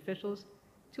appointed city officials,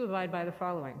 to abide by the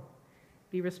following: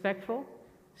 be respectful,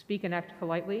 speak and act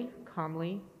politely,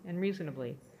 calmly, and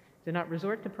reasonably. Do not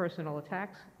resort to personal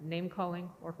attacks, name-calling,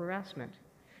 or harassment.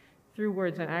 Through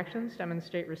words and actions,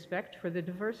 demonstrate respect for the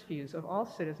diverse views of all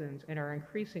citizens in our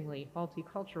increasingly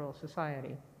multicultural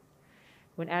society.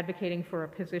 When advocating for a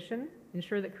position,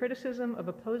 ensure that criticism of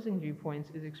opposing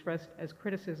viewpoints is expressed as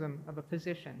criticism of a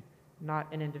position,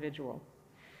 not an individual.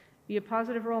 Be a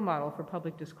positive role model for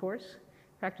public discourse,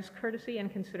 practice courtesy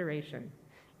and consideration,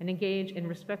 and engage in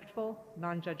respectful,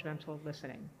 non-judgmental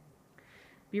listening.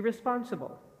 Be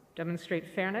responsible.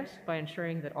 Demonstrate fairness by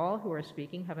ensuring that all who are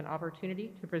speaking have an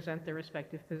opportunity to present their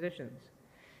respective positions.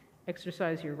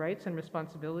 Exercise your rights and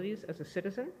responsibilities as a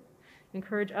citizen.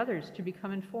 Encourage others to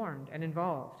become informed and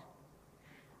involved.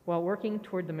 While working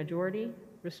toward the majority,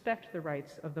 respect the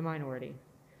rights of the minority.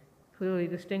 Clearly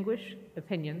distinguish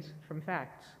opinions from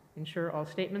facts. Ensure all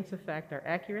statements of fact are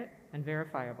accurate and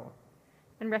verifiable.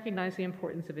 And recognize the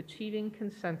importance of achieving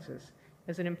consensus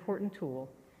as an important tool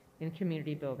in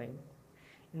community building.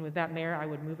 And with that, Mayor, I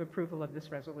would move approval of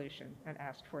this resolution and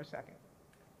ask for a second.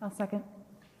 I'll second.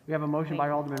 We have a motion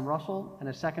by Alderman Russell and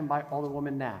a second by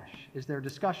Alderwoman Nash. Is there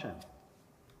discussion?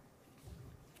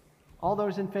 All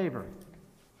those in favor?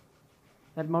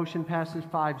 That motion passes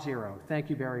 5-0.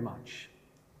 Thank you very much.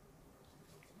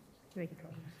 Thank you,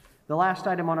 colleagues. The last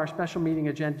item on our special meeting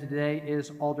agenda today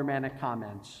is aldermanic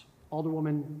comments.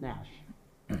 Alderwoman Nash.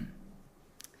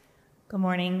 Good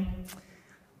morning.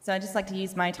 So I'd just like to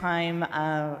use my time.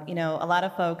 A lot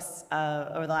of folks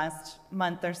over the last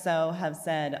month or so have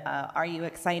said, are you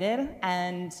excited?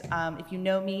 And if you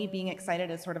know me, being excited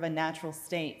is sort of a natural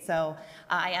state. So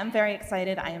I am very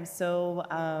excited. I am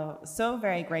so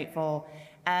very grateful.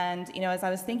 And, as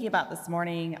I was thinking about this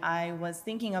morning, I was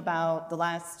thinking about the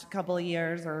last couple of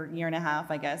years, or year and a half,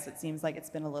 I guess. It seems like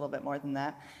it's been a little bit more than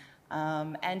that.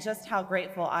 And just how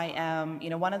grateful I am.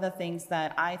 One of the things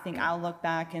that I think I'll look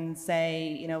back and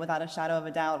say, without a shadow of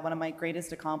a doubt, one of my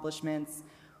greatest accomplishments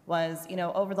was,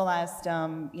 over the last,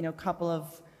 couple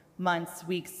of months,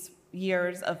 weeks,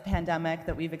 years of pandemic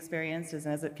that we've experienced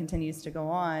as it continues to go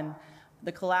on,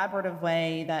 the collaborative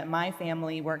way that my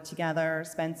family worked together,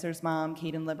 Spencer's mom,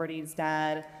 Caden Liberty's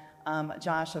dad,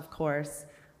 Josh, of course,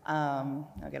 I'll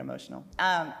get emotional.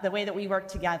 The way that we work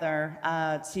together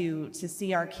to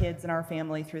see our kids and our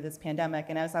family through this pandemic.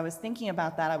 And as I was thinking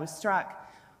about that, I was struck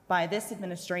by this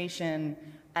administration,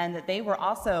 and that they were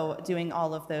also doing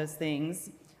all of those things.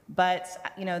 But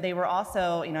they were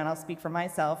also, and I'll speak for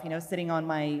myself, sitting on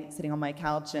my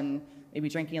couch and maybe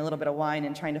drinking a little bit of wine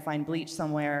and trying to find bleach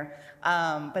somewhere.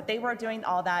 But they were doing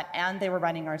all that, and they were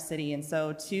running our city. And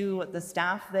so to the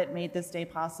staff that made this day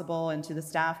possible, and to the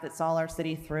staff that saw our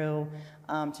city through,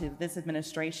 to this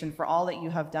administration for all that you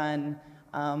have done,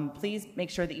 please make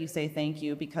sure that you say thank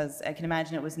you, because I can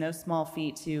imagine it was no small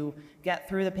feat to get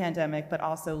through the pandemic, but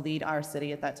also lead our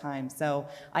city at that time. So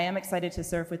I am excited to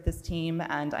serve with this team,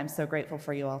 and I'm so grateful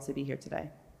for you all to be here today.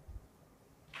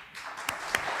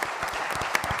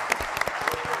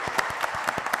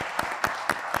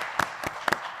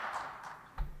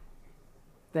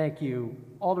 Thank you.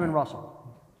 Alderman Russell.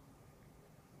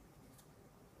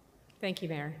 Thank you,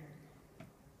 Mayor.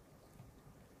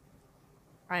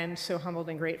 I am so humbled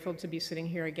and grateful to be sitting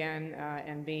here again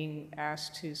and being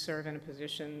asked to serve in a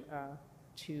position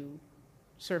to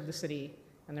serve the city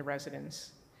and the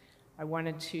residents. I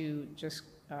wanted to just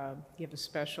give a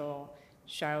special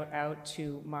shout out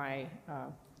to my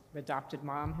adopted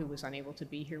mom, who was unable to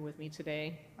be here with me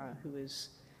today, who is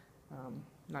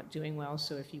not doing well.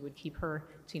 So if you would keep her,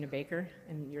 Tina Baker,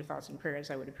 in your thoughts and prayers,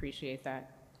 I would appreciate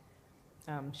that.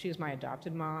 She is my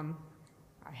adopted mom.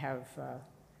 I have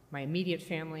my immediate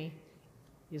family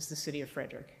is the city of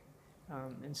Frederick.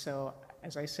 And so,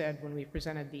 as I said, when we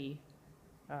presented the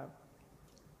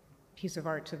piece of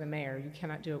art to the mayor, you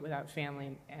cannot do it without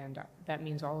family, and that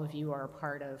means all of you are a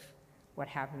part of what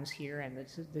happens here and the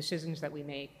decisions that we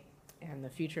make and the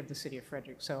future of the city of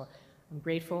Frederick. So I'm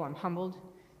grateful, I'm humbled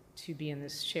to be in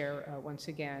this chair once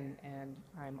again, and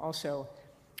I'm also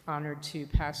honored to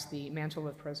pass the mantle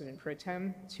of President Pro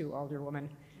Tem to Alderwoman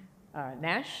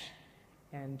Nash,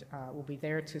 and we'll be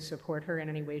there to support her in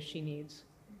any way she needs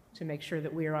to make sure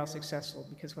that we are all successful,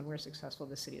 because when we're successful,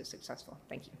 the city is successful.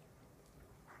 Thank you.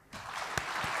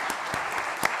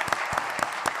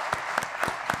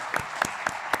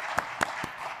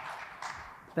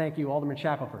 Thank you. Alderman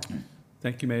Shackelford.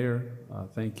 Thank you, Mayor.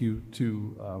 Thank you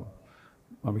to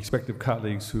my respective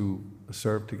colleagues who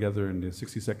served together in the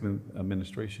 62nd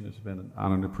administration. It's been an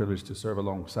honor and a privilege to serve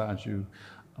alongside you.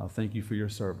 Thank you for your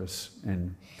service,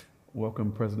 and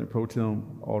welcome President Pro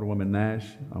Tem Alderwoman Nash.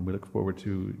 We look forward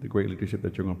to the great leadership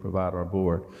that you're going to provide our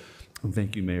board. And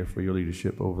thank you, Mayor, for your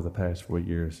leadership over the past 4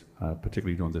 years,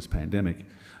 particularly during this pandemic.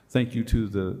 Thank you to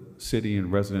the city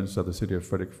and residents of the city of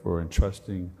Frederick for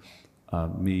entrusting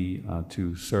me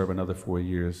to serve another 4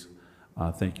 years.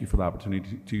 Thank you for the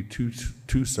opportunity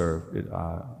to serve.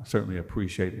 I certainly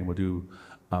appreciate and will do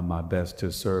my best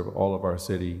to serve all of our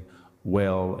city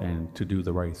well and to do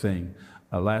the right thing.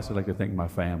 Last, I'd like to thank my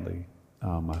family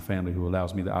who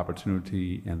allows me the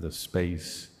opportunity and the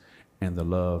space and the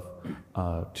love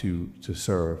to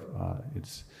serve.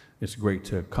 It's great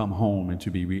to come home and to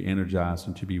be re-energized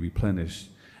and to be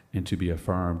replenished and to be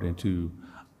affirmed and to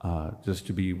just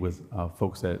to be with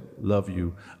folks that love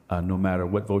you, no matter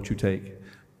what vote you take,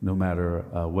 no matter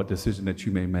what decision that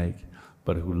you may make,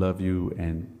 but who love you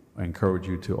and encourage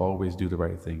you to always do the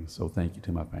right thing. So thank you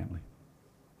to my family.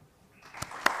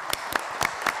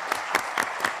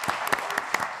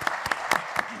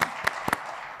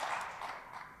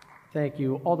 Thank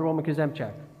you. Alderwoman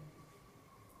Kazemchak.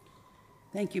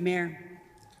 Thank you, Mayor.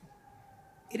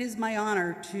 It is my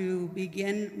honor to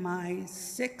begin my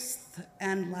 6th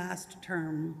and last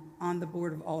term on the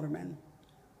Board of Aldermen.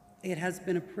 It has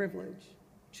been a privilege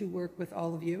to work with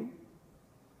all of you,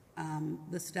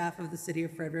 the staff of the City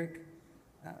of Frederick.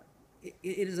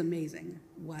 It is amazing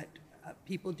what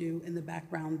people do in the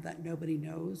background that nobody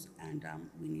knows, and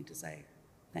we need to say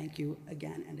thank you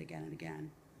again and again and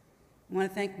again. I want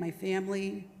to thank my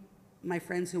family, my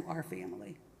friends who are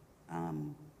family.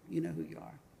 You know who you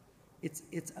are.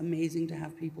 It's amazing to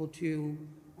have people to,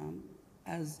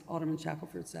 as Alderman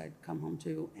Shackelford said, come home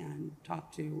to and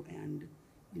talk to and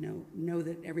know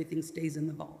that everything stays in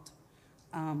the vault.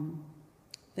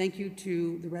 Thank you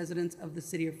to the residents of the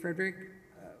City of Frederick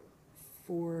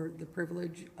for the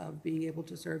privilege of being able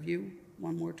to serve you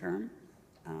one more term.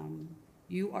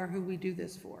 You are who we do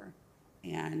this for.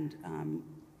 And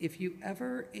if you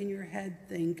ever in your head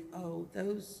think, oh,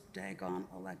 those daggone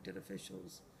elected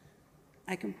officials,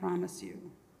 I can promise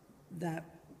you that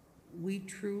we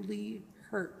truly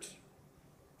hurt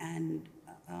and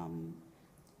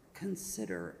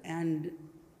consider and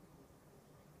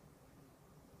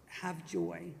have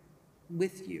joy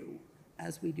with you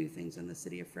as we do things in the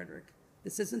City of Frederick.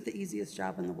 This isn't the easiest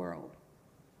job in the world,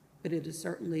 but it is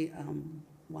certainly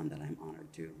one that I'm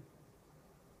honored to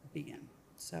be in.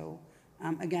 So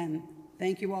again,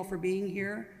 thank you all for being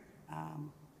here.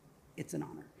 It's an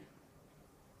honor.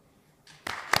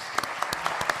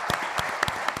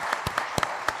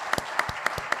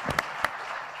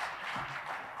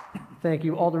 Thank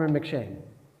you. Alderman McShane.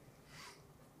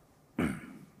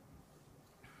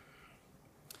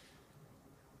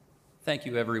 Thank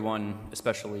you, everyone,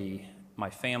 especially my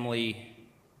family,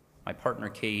 my partner,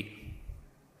 Kate,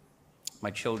 my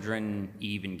children,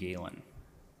 Eve and Galen.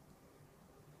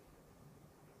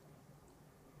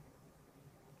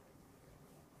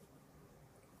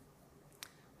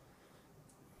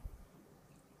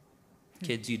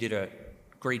 Kids, you did a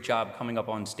great job coming up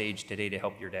on stage today to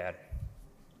help your dad.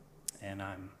 And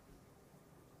I'm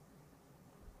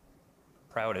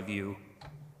proud of you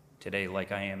today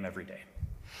like I am every day.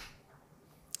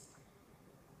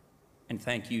 And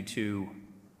thank you to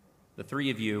the three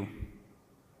of you,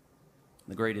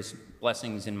 the greatest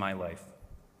blessings in my life,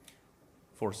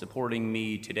 for supporting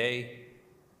me today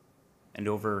and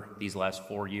over these last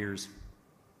 4 years,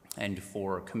 and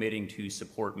for committing to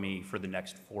support me for the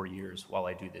next 4 years while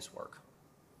I do this work.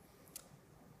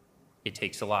 It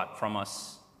takes a lot from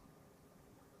us,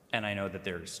 and I know that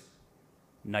there's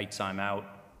nights I'm out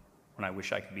when I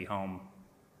wish I could be home,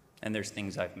 and there's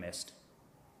things I've missed.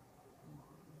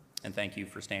 And thank you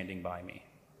for standing by me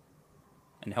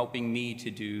and helping me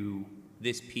to do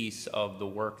this piece of the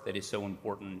work that is so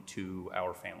important to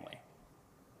our family.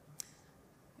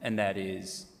 And that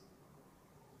is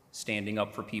standing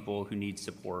up for people who need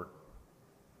support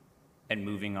and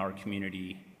moving our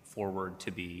community forward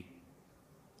to be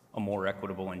a more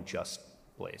equitable and just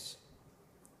place.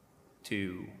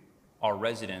 To our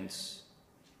residents,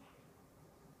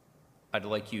 I'd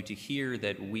like you to hear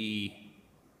that we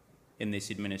in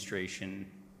this administration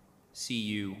see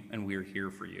you and we're here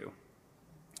for you.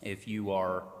 If you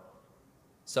are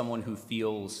someone who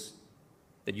feels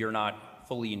that you're not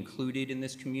fully included in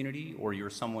this community, or you're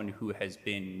someone who has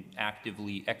been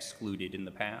actively excluded in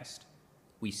the past,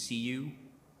 we see you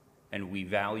and we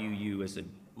value you as a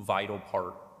vital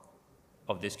part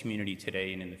of this community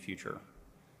today and in the future.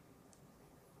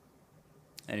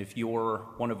 And if you're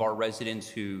one of our residents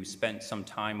who spent some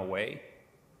time away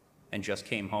and just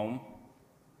came home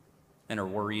and are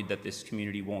worried that this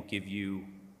community won't give you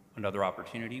another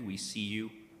opportunity, we see you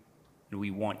and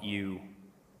we want you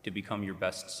to become your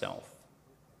best self.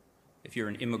 If you're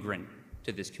an immigrant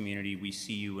to this community, we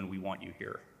see you and we want you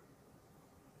here.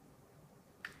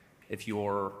 If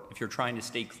you're trying to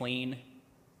stay clean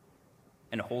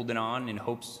and holding on in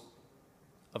hopes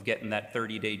of getting that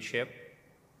 30-day chip,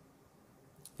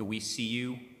 we see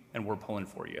you and we're pulling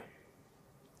for you.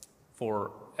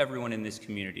 For everyone in this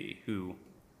community who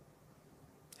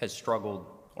has struggled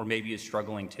or maybe is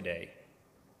struggling today,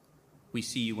 we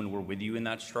see you and we're with you in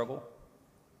that struggle,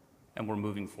 and we're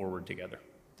moving forward together.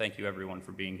 Thank you, everyone,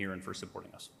 for being here and for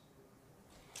supporting us.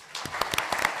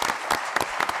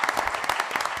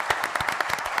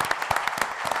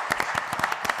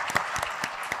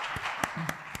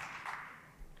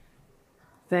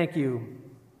 Thank you.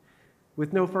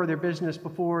 With no further business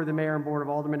before the Mayor and Board of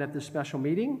Aldermen at this special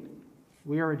meeting,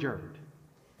 we are adjourned.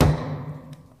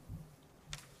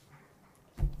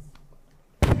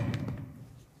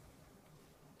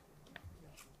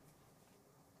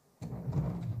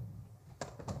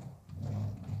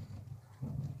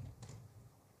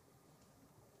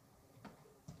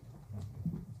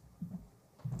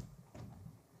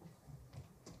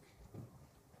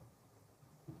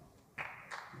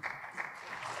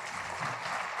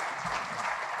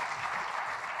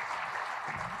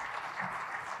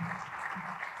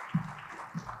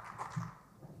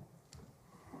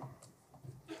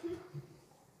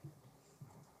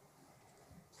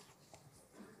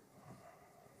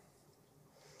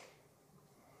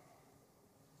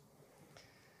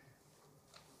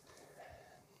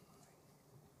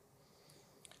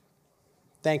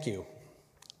 Thank you.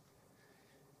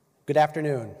 Good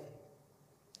afternoon.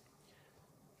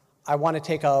 I want to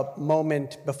take a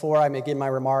moment before I begin my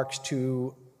remarks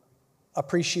to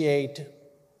appreciate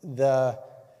the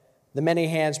many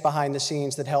hands behind the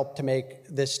scenes that helped to make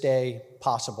this day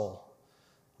possible.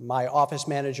 My office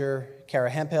manager, Kara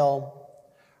Hemphill,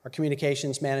 our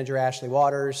communications manager, Ashley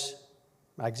Waters,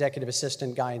 my executive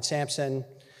assistant, Guy and Sampson,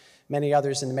 many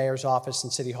others in the mayor's office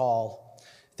and City Hall.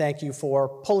 Thank you for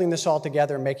pulling this all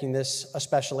together and making this a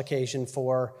special occasion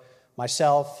for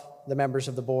myself, the members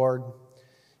of the board,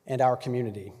 and our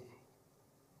community.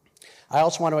 I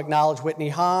also want to acknowledge Whitney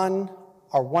Hahn,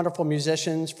 our wonderful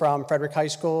musicians from Frederick High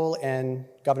School and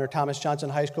Governor Thomas Johnson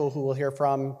High School, who we'll hear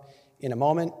from in a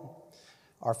moment,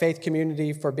 our faith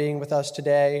community for being with us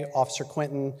today, Officer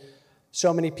Quinton,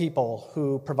 so many people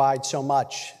who provide so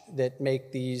much that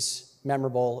make these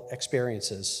memorable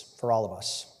experiences for all of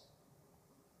us.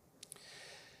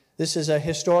 This is a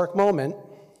historic moment,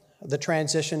 the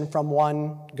transition from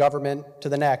one government to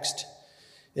the next,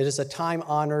 It is a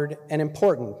time-honored and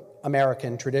important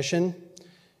American tradition.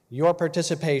 Your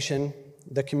participation,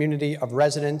 the community of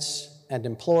residents and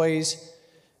employees,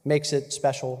 makes it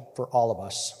special for all of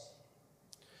us.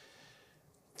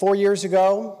 4 years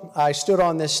ago, I stood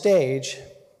on this stage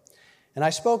and I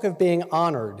spoke of being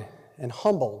honored and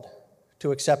humbled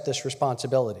to accept this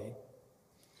responsibility.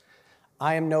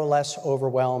 I am no less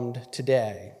overwhelmed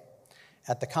today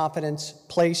at the confidence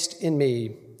placed in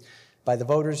me by the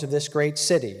voters of this great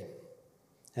city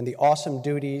and the awesome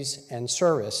duties and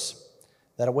service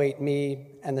that await me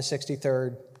and the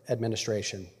 63rd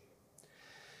administration.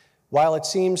 While it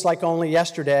seems like only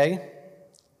yesterday,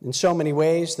 in so many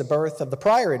ways, the birth of the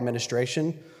prior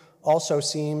administration also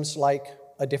seems like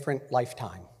a different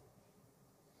lifetime.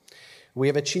 We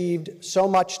have achieved so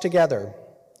much together,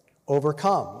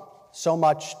 overcome so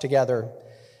much together,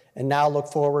 and now look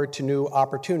forward to new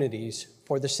opportunities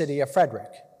for the city of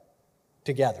Frederick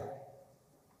together.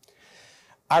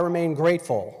 I remain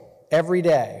grateful every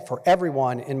day for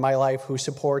everyone in my life who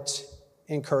supports,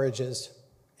 encourages,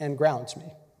 and grounds me.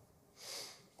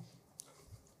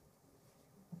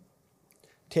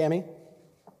 Tammy,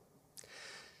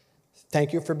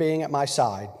 thank you for being at my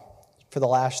side for the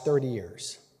last 30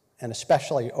 years, and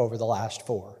especially over the last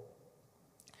 4.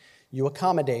 You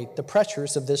accommodate the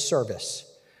pressures of this service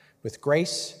with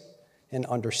grace and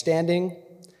understanding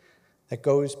that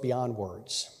goes beyond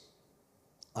words.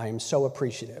 I am so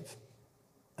appreciative,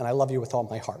 and I love you with all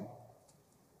my heart.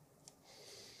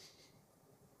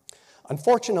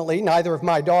 Unfortunately, neither of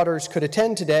my daughters could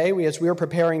attend today as we were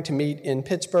preparing to meet in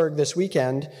Pittsburgh this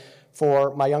weekend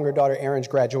for my younger daughter Erin's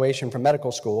graduation from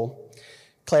medical school.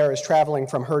 Claire is traveling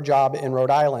from her job in Rhode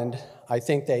Island. I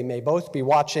think they may both be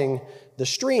watching the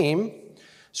stream,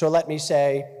 so let me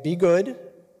say, be good,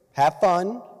 have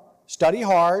fun, study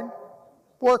hard,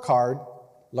 work hard,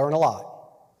 learn a lot.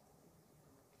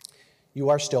 You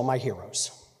are still my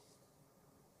heroes.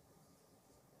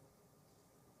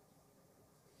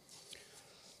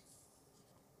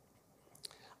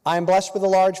 I am blessed with a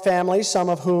large family, some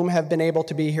of whom have been able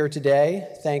to be here today.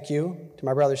 Thank you to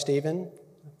my brother Stephen.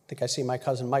 I think I see my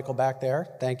cousin Michael back there.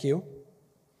 Thank you.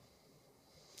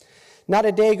 Not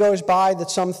a day goes by that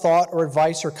some thought or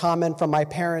advice or comment from my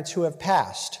parents who have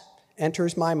passed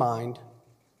enters my mind.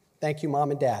 Thank you, Mom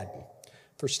and Dad,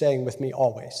 for staying with me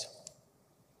always.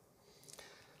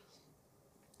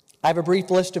 I have a brief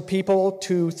list of people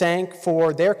to thank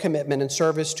for their commitment and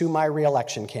service to my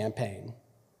reelection campaign.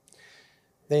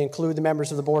 They include the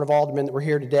members of the Board of Aldermen that were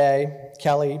here today: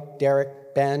 Kelly,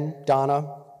 Derek, Ben,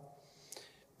 Donna,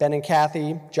 Ben and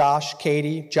Kathy, Josh,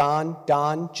 Katie, John,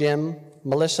 Don, Jim,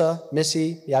 Melissa,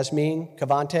 Missy, Yasmin,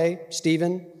 Cavante,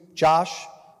 Stephen, Josh,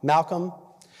 Malcolm.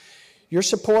 Your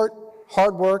support,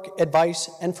 hard work, advice,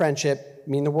 and friendship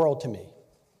mean the world to me.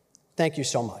 Thank you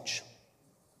so much.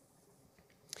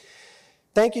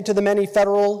 Thank you to the many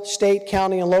federal, state,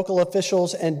 county, and local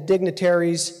officials and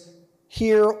dignitaries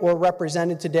here or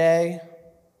represented today: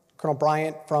 Colonel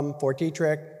Bryant from Fort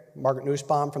Detrick, Margaret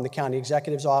Nussbaum from the County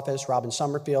Executive's Office, Robin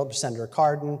Summerfield, Senator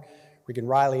Cardin, Regan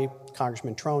Riley,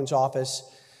 Congressman Trone's office,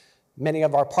 many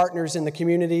of our partners in the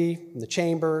community, in the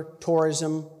Chamber,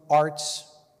 tourism, arts,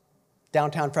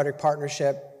 Downtown Frederick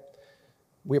Partnership.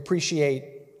 We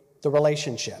appreciate the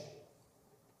relationship.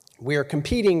 We are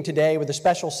competing today with a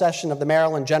special session of the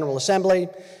Maryland General Assembly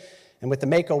and with the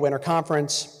Mako Winter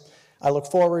Conference. I look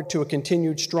forward to a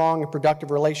continued strong and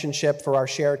productive relationship for our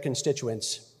shared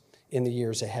constituents in the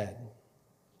years ahead.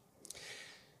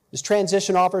 This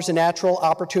transition offers a natural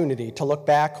opportunity to look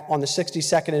back on the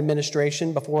 62nd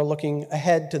administration before looking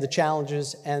ahead to the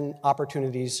challenges and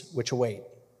opportunities which await.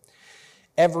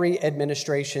 Every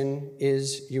administration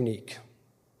is unique,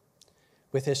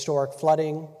 with historic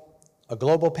flooding, a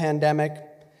global pandemic,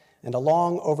 and a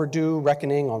long overdue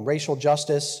reckoning on racial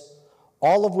justice,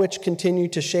 all of which continue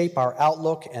to shape our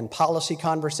outlook and policy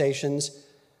conversations.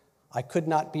 I could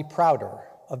not be prouder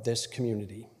of this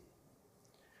community.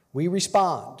 We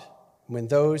respond when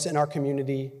those in our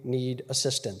community need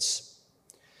assistance.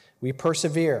 We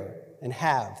persevere and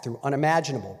have through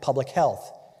unimaginable public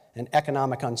health and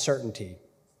economic uncertainty.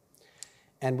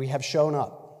 And we have shown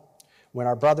up when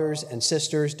our brothers and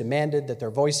sisters demanded that their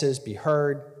voices be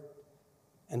heard,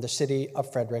 and the city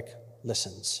of Frederick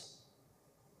listens.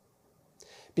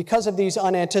 Because of these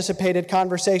unanticipated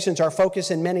conversations, our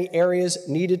focus in many areas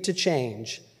needed to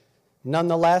change.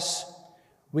 Nonetheless,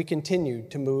 we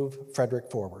continued to move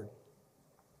Frederick forward.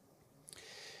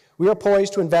 We are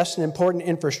poised to invest in important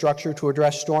infrastructure to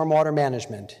address stormwater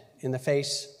management in the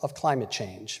face of climate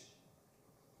change,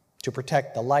 to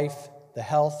protect the life, the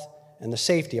health, and the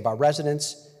safety of our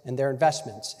residents and their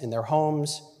investments in their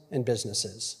homes and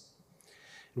businesses.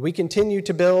 We continue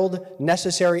to build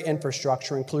necessary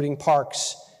infrastructure, including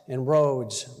parks and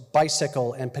roads,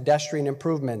 bicycle and pedestrian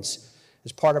improvements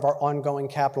as part of our ongoing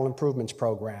capital improvements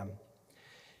program.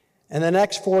 In the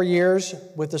next 4 years,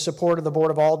 with the support of the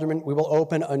Board of Aldermen, we will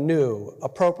open a new,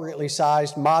 appropriately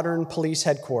sized, modern police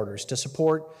headquarters to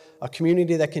support a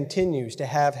community that continues to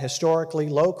have historically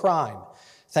low crime,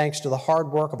 thanks to the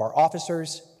hard work of our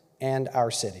officers and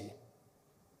our city.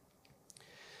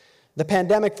 The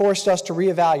pandemic forced us to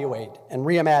reevaluate and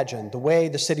reimagine the way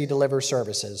the city delivers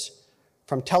services,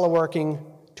 from teleworking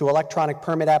to electronic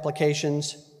permit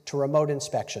applications to remote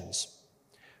inspections.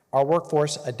 Our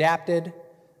workforce adapted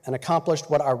and accomplished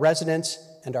what our residents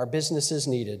and our businesses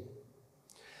needed.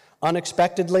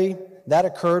 Unexpectedly, that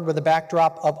occurred with a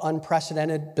backdrop of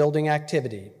unprecedented building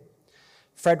activity.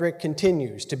 Frederick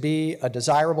continues to be a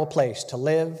desirable place to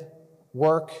live,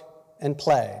 work, and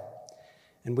play,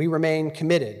 and we remain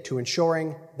committed to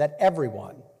ensuring that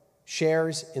everyone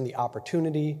shares in the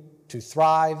opportunity to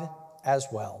thrive as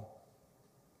well.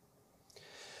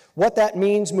 What that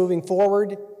means moving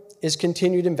forward is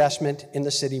continued investment in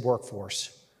the city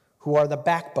workforce, who are the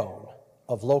backbone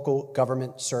of local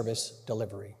government service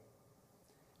delivery.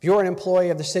 If you're an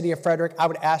employee of the City of Frederick, I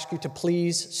would ask you to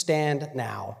please stand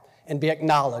now and be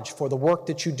acknowledged for the work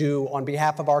that you do on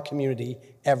behalf of our community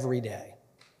every day.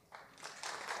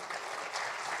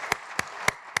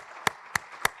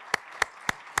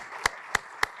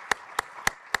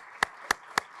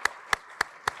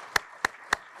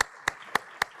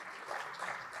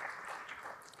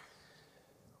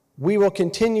 We will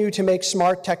continue to make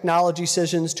smart technology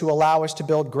decisions to allow us to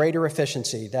build greater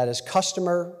efficiency that is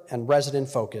customer and resident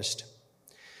focused.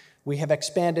 We have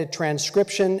expanded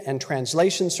transcription and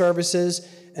translation services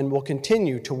and will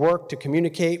continue to work to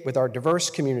communicate with our diverse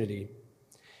community.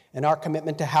 And our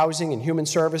commitment to housing and human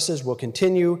services will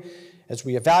continue as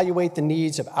we evaluate the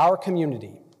needs of our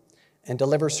community and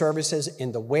deliver services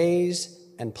in the ways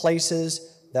and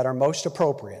places that are most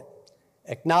appropriate,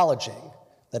 acknowledging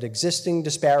that existing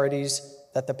disparities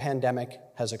that the pandemic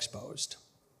has exposed.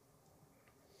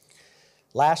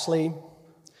 Lastly,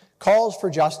 calls for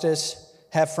justice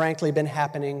have frankly been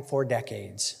happening for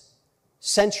decades,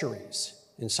 centuries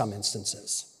in some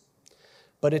instances.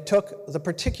 But it took the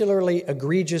particularly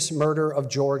egregious murder of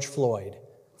George Floyd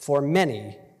for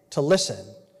many to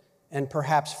listen and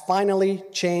perhaps finally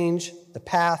change the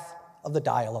path of the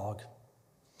dialogue.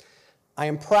 I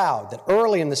am proud that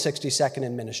early in the 62nd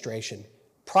administration,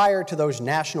 prior to those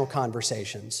national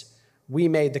conversations, we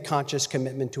made the conscious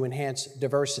commitment to enhance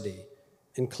diversity,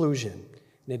 inclusion,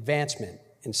 and advancement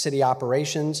in city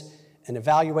operations and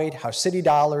evaluate how city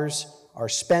dollars are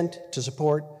spent to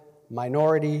support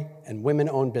minority and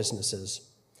women-owned businesses.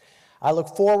 I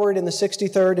look forward in the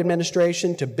 63rd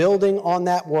administration to building on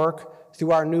that work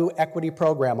through our new Equity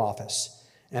Program Office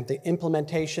and the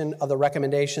implementation of the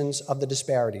recommendations of the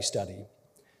disparity study,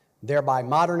 thereby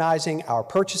modernizing our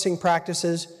purchasing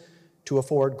practices to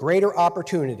afford greater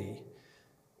opportunity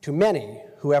to many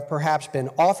who have perhaps been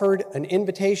offered an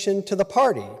invitation to the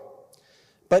party,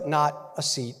 but not a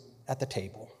seat at the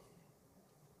table.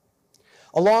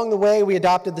 Along the way, we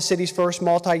adopted the city's first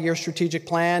multi-year strategic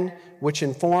plan, which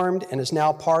informed and is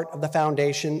now part of the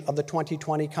foundation of the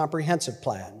 2020 Comprehensive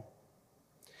Plan.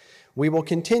 We will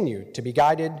continue to be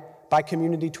guided by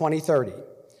Community 2030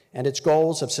 and its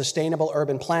goals of sustainable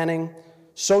urban planning,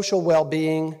 social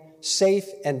well-being, safe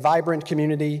and vibrant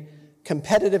community,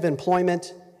 competitive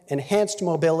employment, enhanced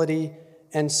mobility,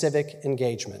 and civic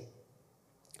engagement.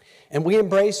 And we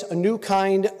embrace a new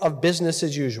kind of business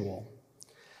as usual.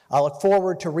 I look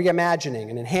forward to reimagining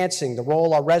and enhancing the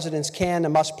role our residents can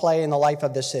and must play in the life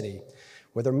of this city,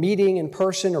 whether meeting in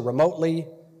person or remotely,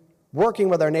 working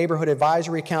with our neighborhood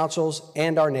advisory councils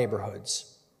and our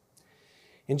neighborhoods.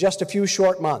 In just a few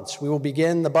short months, we will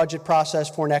begin the budget process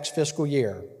for next fiscal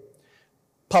year,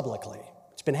 publicly.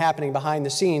 It's been happening behind the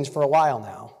scenes for a while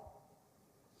now.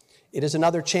 It is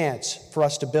another chance for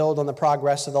us to build on the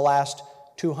progress of the last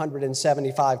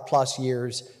 275 plus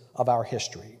years of our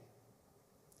history.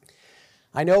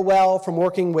 I know well from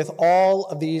working with all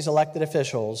of these elected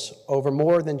officials over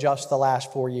more than just the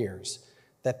last 4 years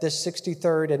that this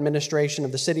 63rd administration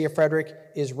of the City of Frederick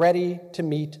is ready to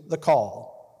meet the call.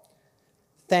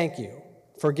 Thank you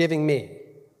for giving me,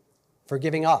 for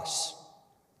giving us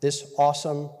this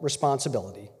awesome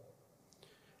responsibility.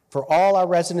 For all our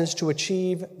residents to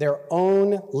achieve their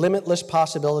own limitless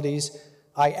possibilities,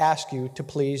 I ask you to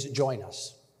please join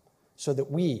us so that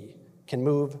we can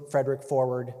move Frederick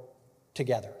forward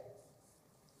together.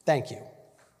 Thank you.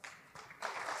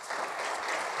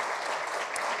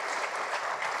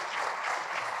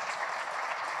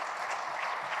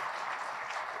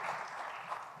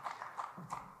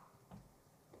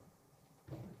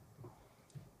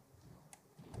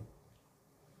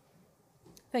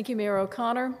 Thank you, Mayor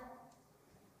O'Connor.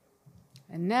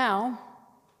 And now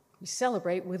we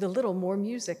celebrate with a little more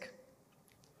music.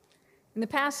 In the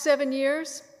past 7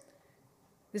 years,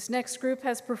 this next group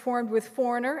has performed with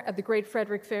Foreigner at the Great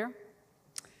Frederick Fair,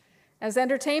 as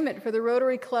entertainment for the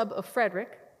Rotary Club of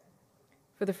Frederick,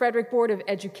 for the Frederick Board of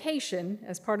Education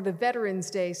as part of the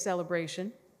Veterans Day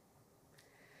celebration,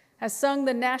 has sung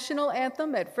the national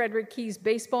anthem at Frederick Keys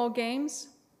baseball games,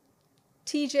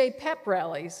 TJ pep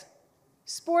rallies,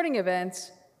 sporting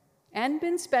events, and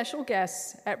been special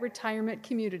guests at retirement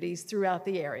communities throughout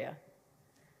the area.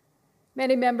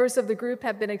 Many members of the group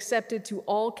have been accepted to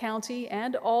all county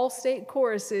and all state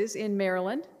choruses in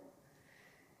Maryland,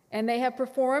 and they have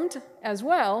performed as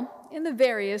well in the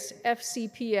various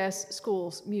FCPS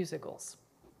schools musicals.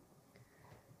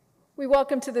 We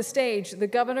welcome to the stage the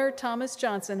Governor Thomas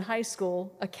Johnson High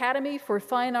School Academy for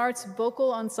Fine Arts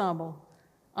Vocal Ensemble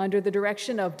under the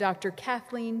direction of Dr.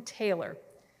 Kathleen Taylor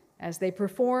as they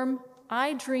perform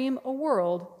I Dream a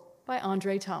World by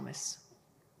Andre Thomas.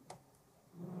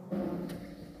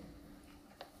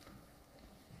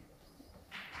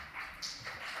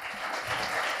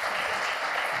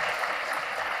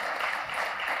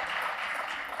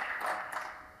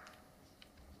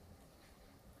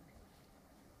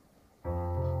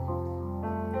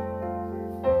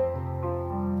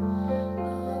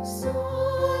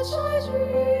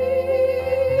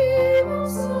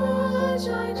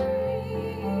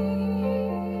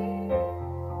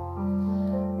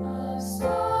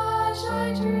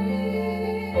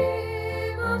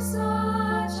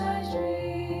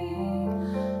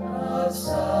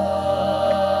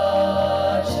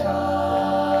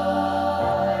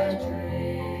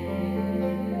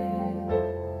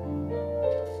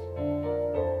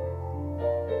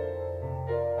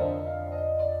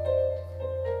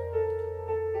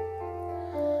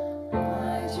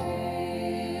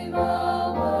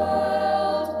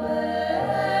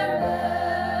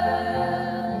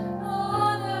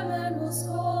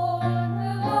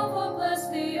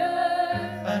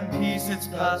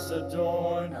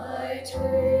 Adorn. I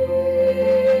dream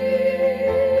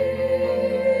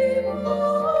of a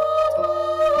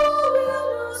world where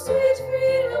no sweet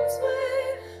freedom's way,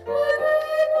 where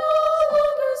greed no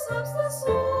longer saps the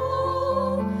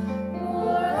soul,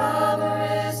 nor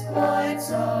avarice blights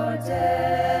our day.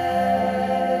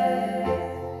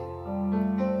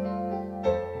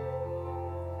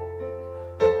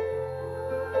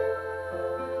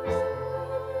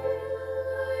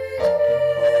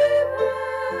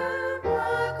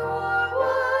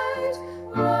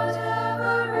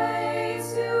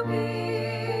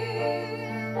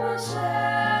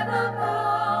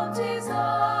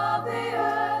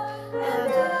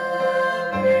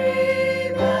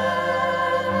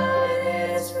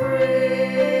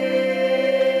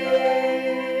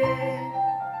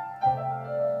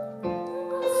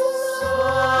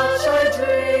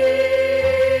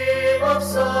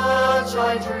 Such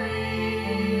I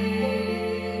dream,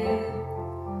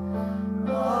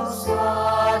 of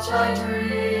such I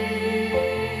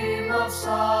dream, of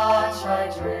such I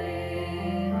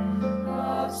dream,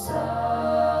 of such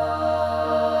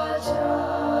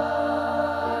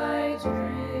I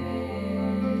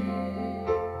dream.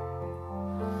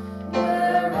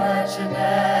 Where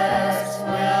wretchedness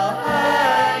will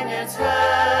hang its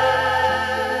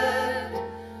head,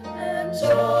 and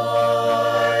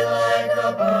joy like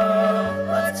a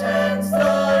bird attends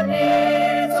the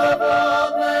needs of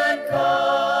all mankind.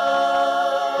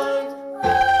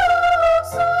 Of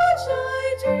such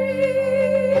I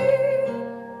dream,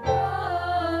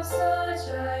 of such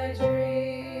I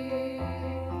dream,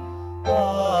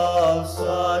 of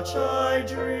such I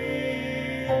dream.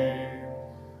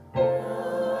 I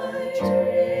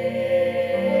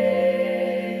dream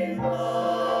of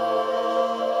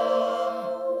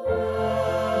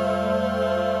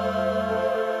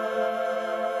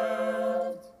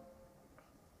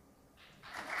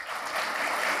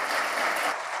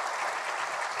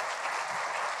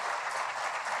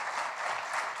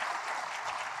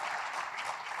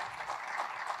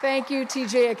Thank you,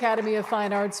 TJ Academy of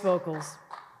Fine Arts Vocals.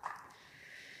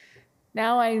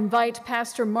 Now I invite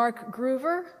Pastor Mark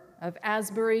Groover of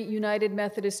Asbury United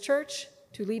Methodist Church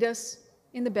to lead us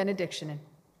in the benediction.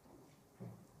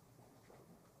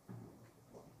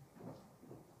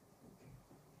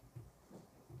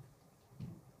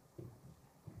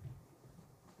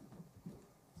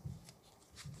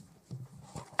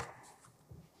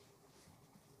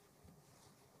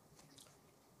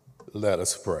 Let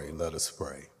us pray, let us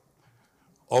pray.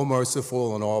 O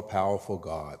merciful and all-powerful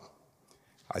God,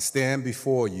 I stand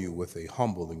before you with a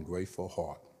humble and grateful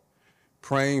heart,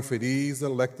 praying for these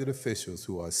elected officials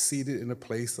who are seated in a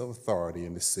place of authority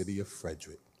in the city of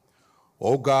Frederick.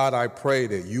 Oh God, I pray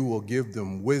that you will give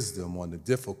them wisdom on the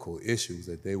difficult issues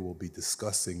that they will be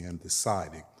discussing and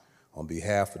deciding on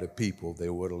behalf of the people they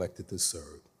were elected to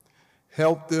serve.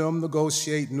 Help them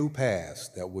negotiate new paths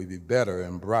that will be better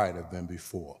and brighter than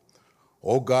before.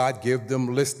 Oh God, give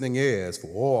them listening ears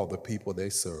for all the people they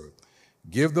serve.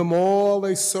 Give them all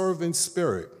a servant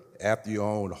spirit after your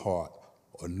own heart.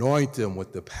 Anoint them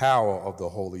with the power of the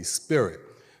Holy Spirit,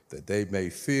 that they may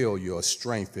feel your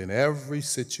strength in every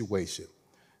situation.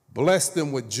 Bless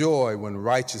them with joy when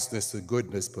righteousness and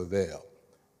goodness prevail,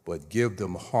 but give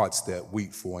them hearts that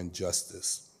weep for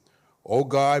injustice. Oh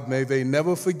God, may they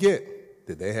never forget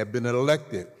that they have been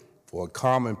elected for a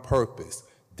common purpose,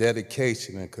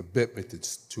 dedication, and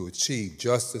commitment to achieve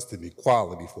justice and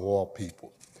equality for all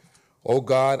people. Oh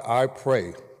God, I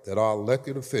pray that our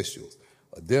elected officials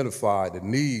identify the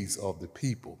needs of the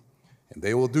people, and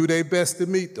they will do their best to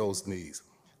meet those needs.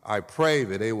 I pray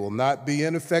that they will not be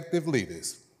ineffective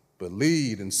leaders, but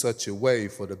lead in such a way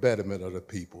for the betterment of the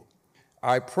people.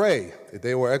 I pray that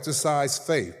they will exercise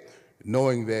faith,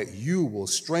 knowing that you will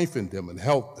strengthen them and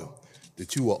help them,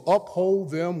 that you will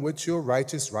uphold them with your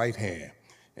righteous right hand,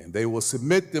 and they will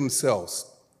submit themselves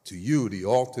to you, the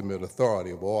ultimate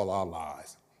authority of all our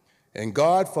lives. And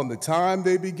God, from the time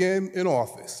they begin in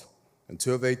office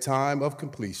until their time of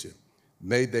completion,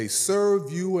 may they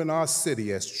serve you in our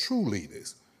city as true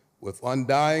leaders with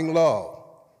undying love,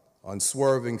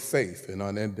 unswerving faith, and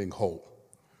unending hope.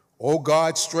 Oh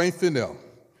God, strengthen them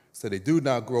so they do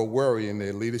not grow weary in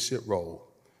their leadership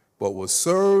role, but will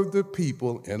serve the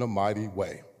people in a mighty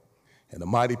way. And the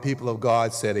mighty people of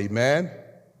God said, amen.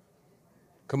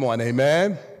 Come on,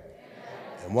 amen.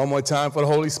 And one more time for the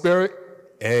Holy Spirit,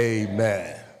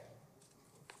 amen.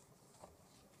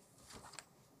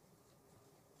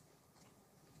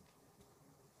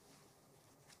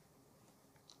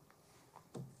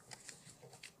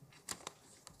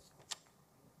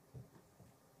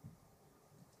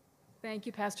 Thank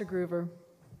you, Pastor Groover.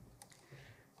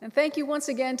 And thank you once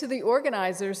again to the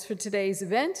organizers for today's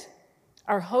event,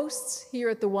 our hosts here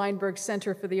at the Weinberg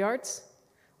Center for the Arts,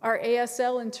 our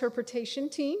ASL interpretation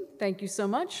team, thank you so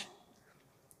much,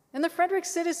 and the Frederick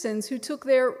citizens who took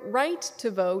their right to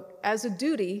vote as a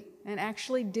duty and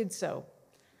actually did so.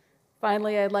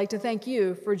 Finally, I'd like to thank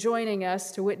you for joining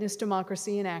us to witness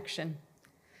democracy in action.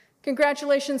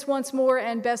 Congratulations once more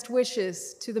and best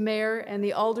wishes to the mayor and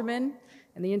the aldermen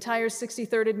and the entire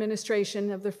 63rd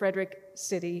administration of the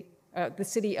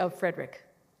city of Frederick.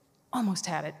 Almost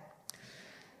had it.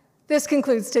 This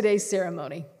concludes today's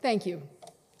ceremony. Thank you.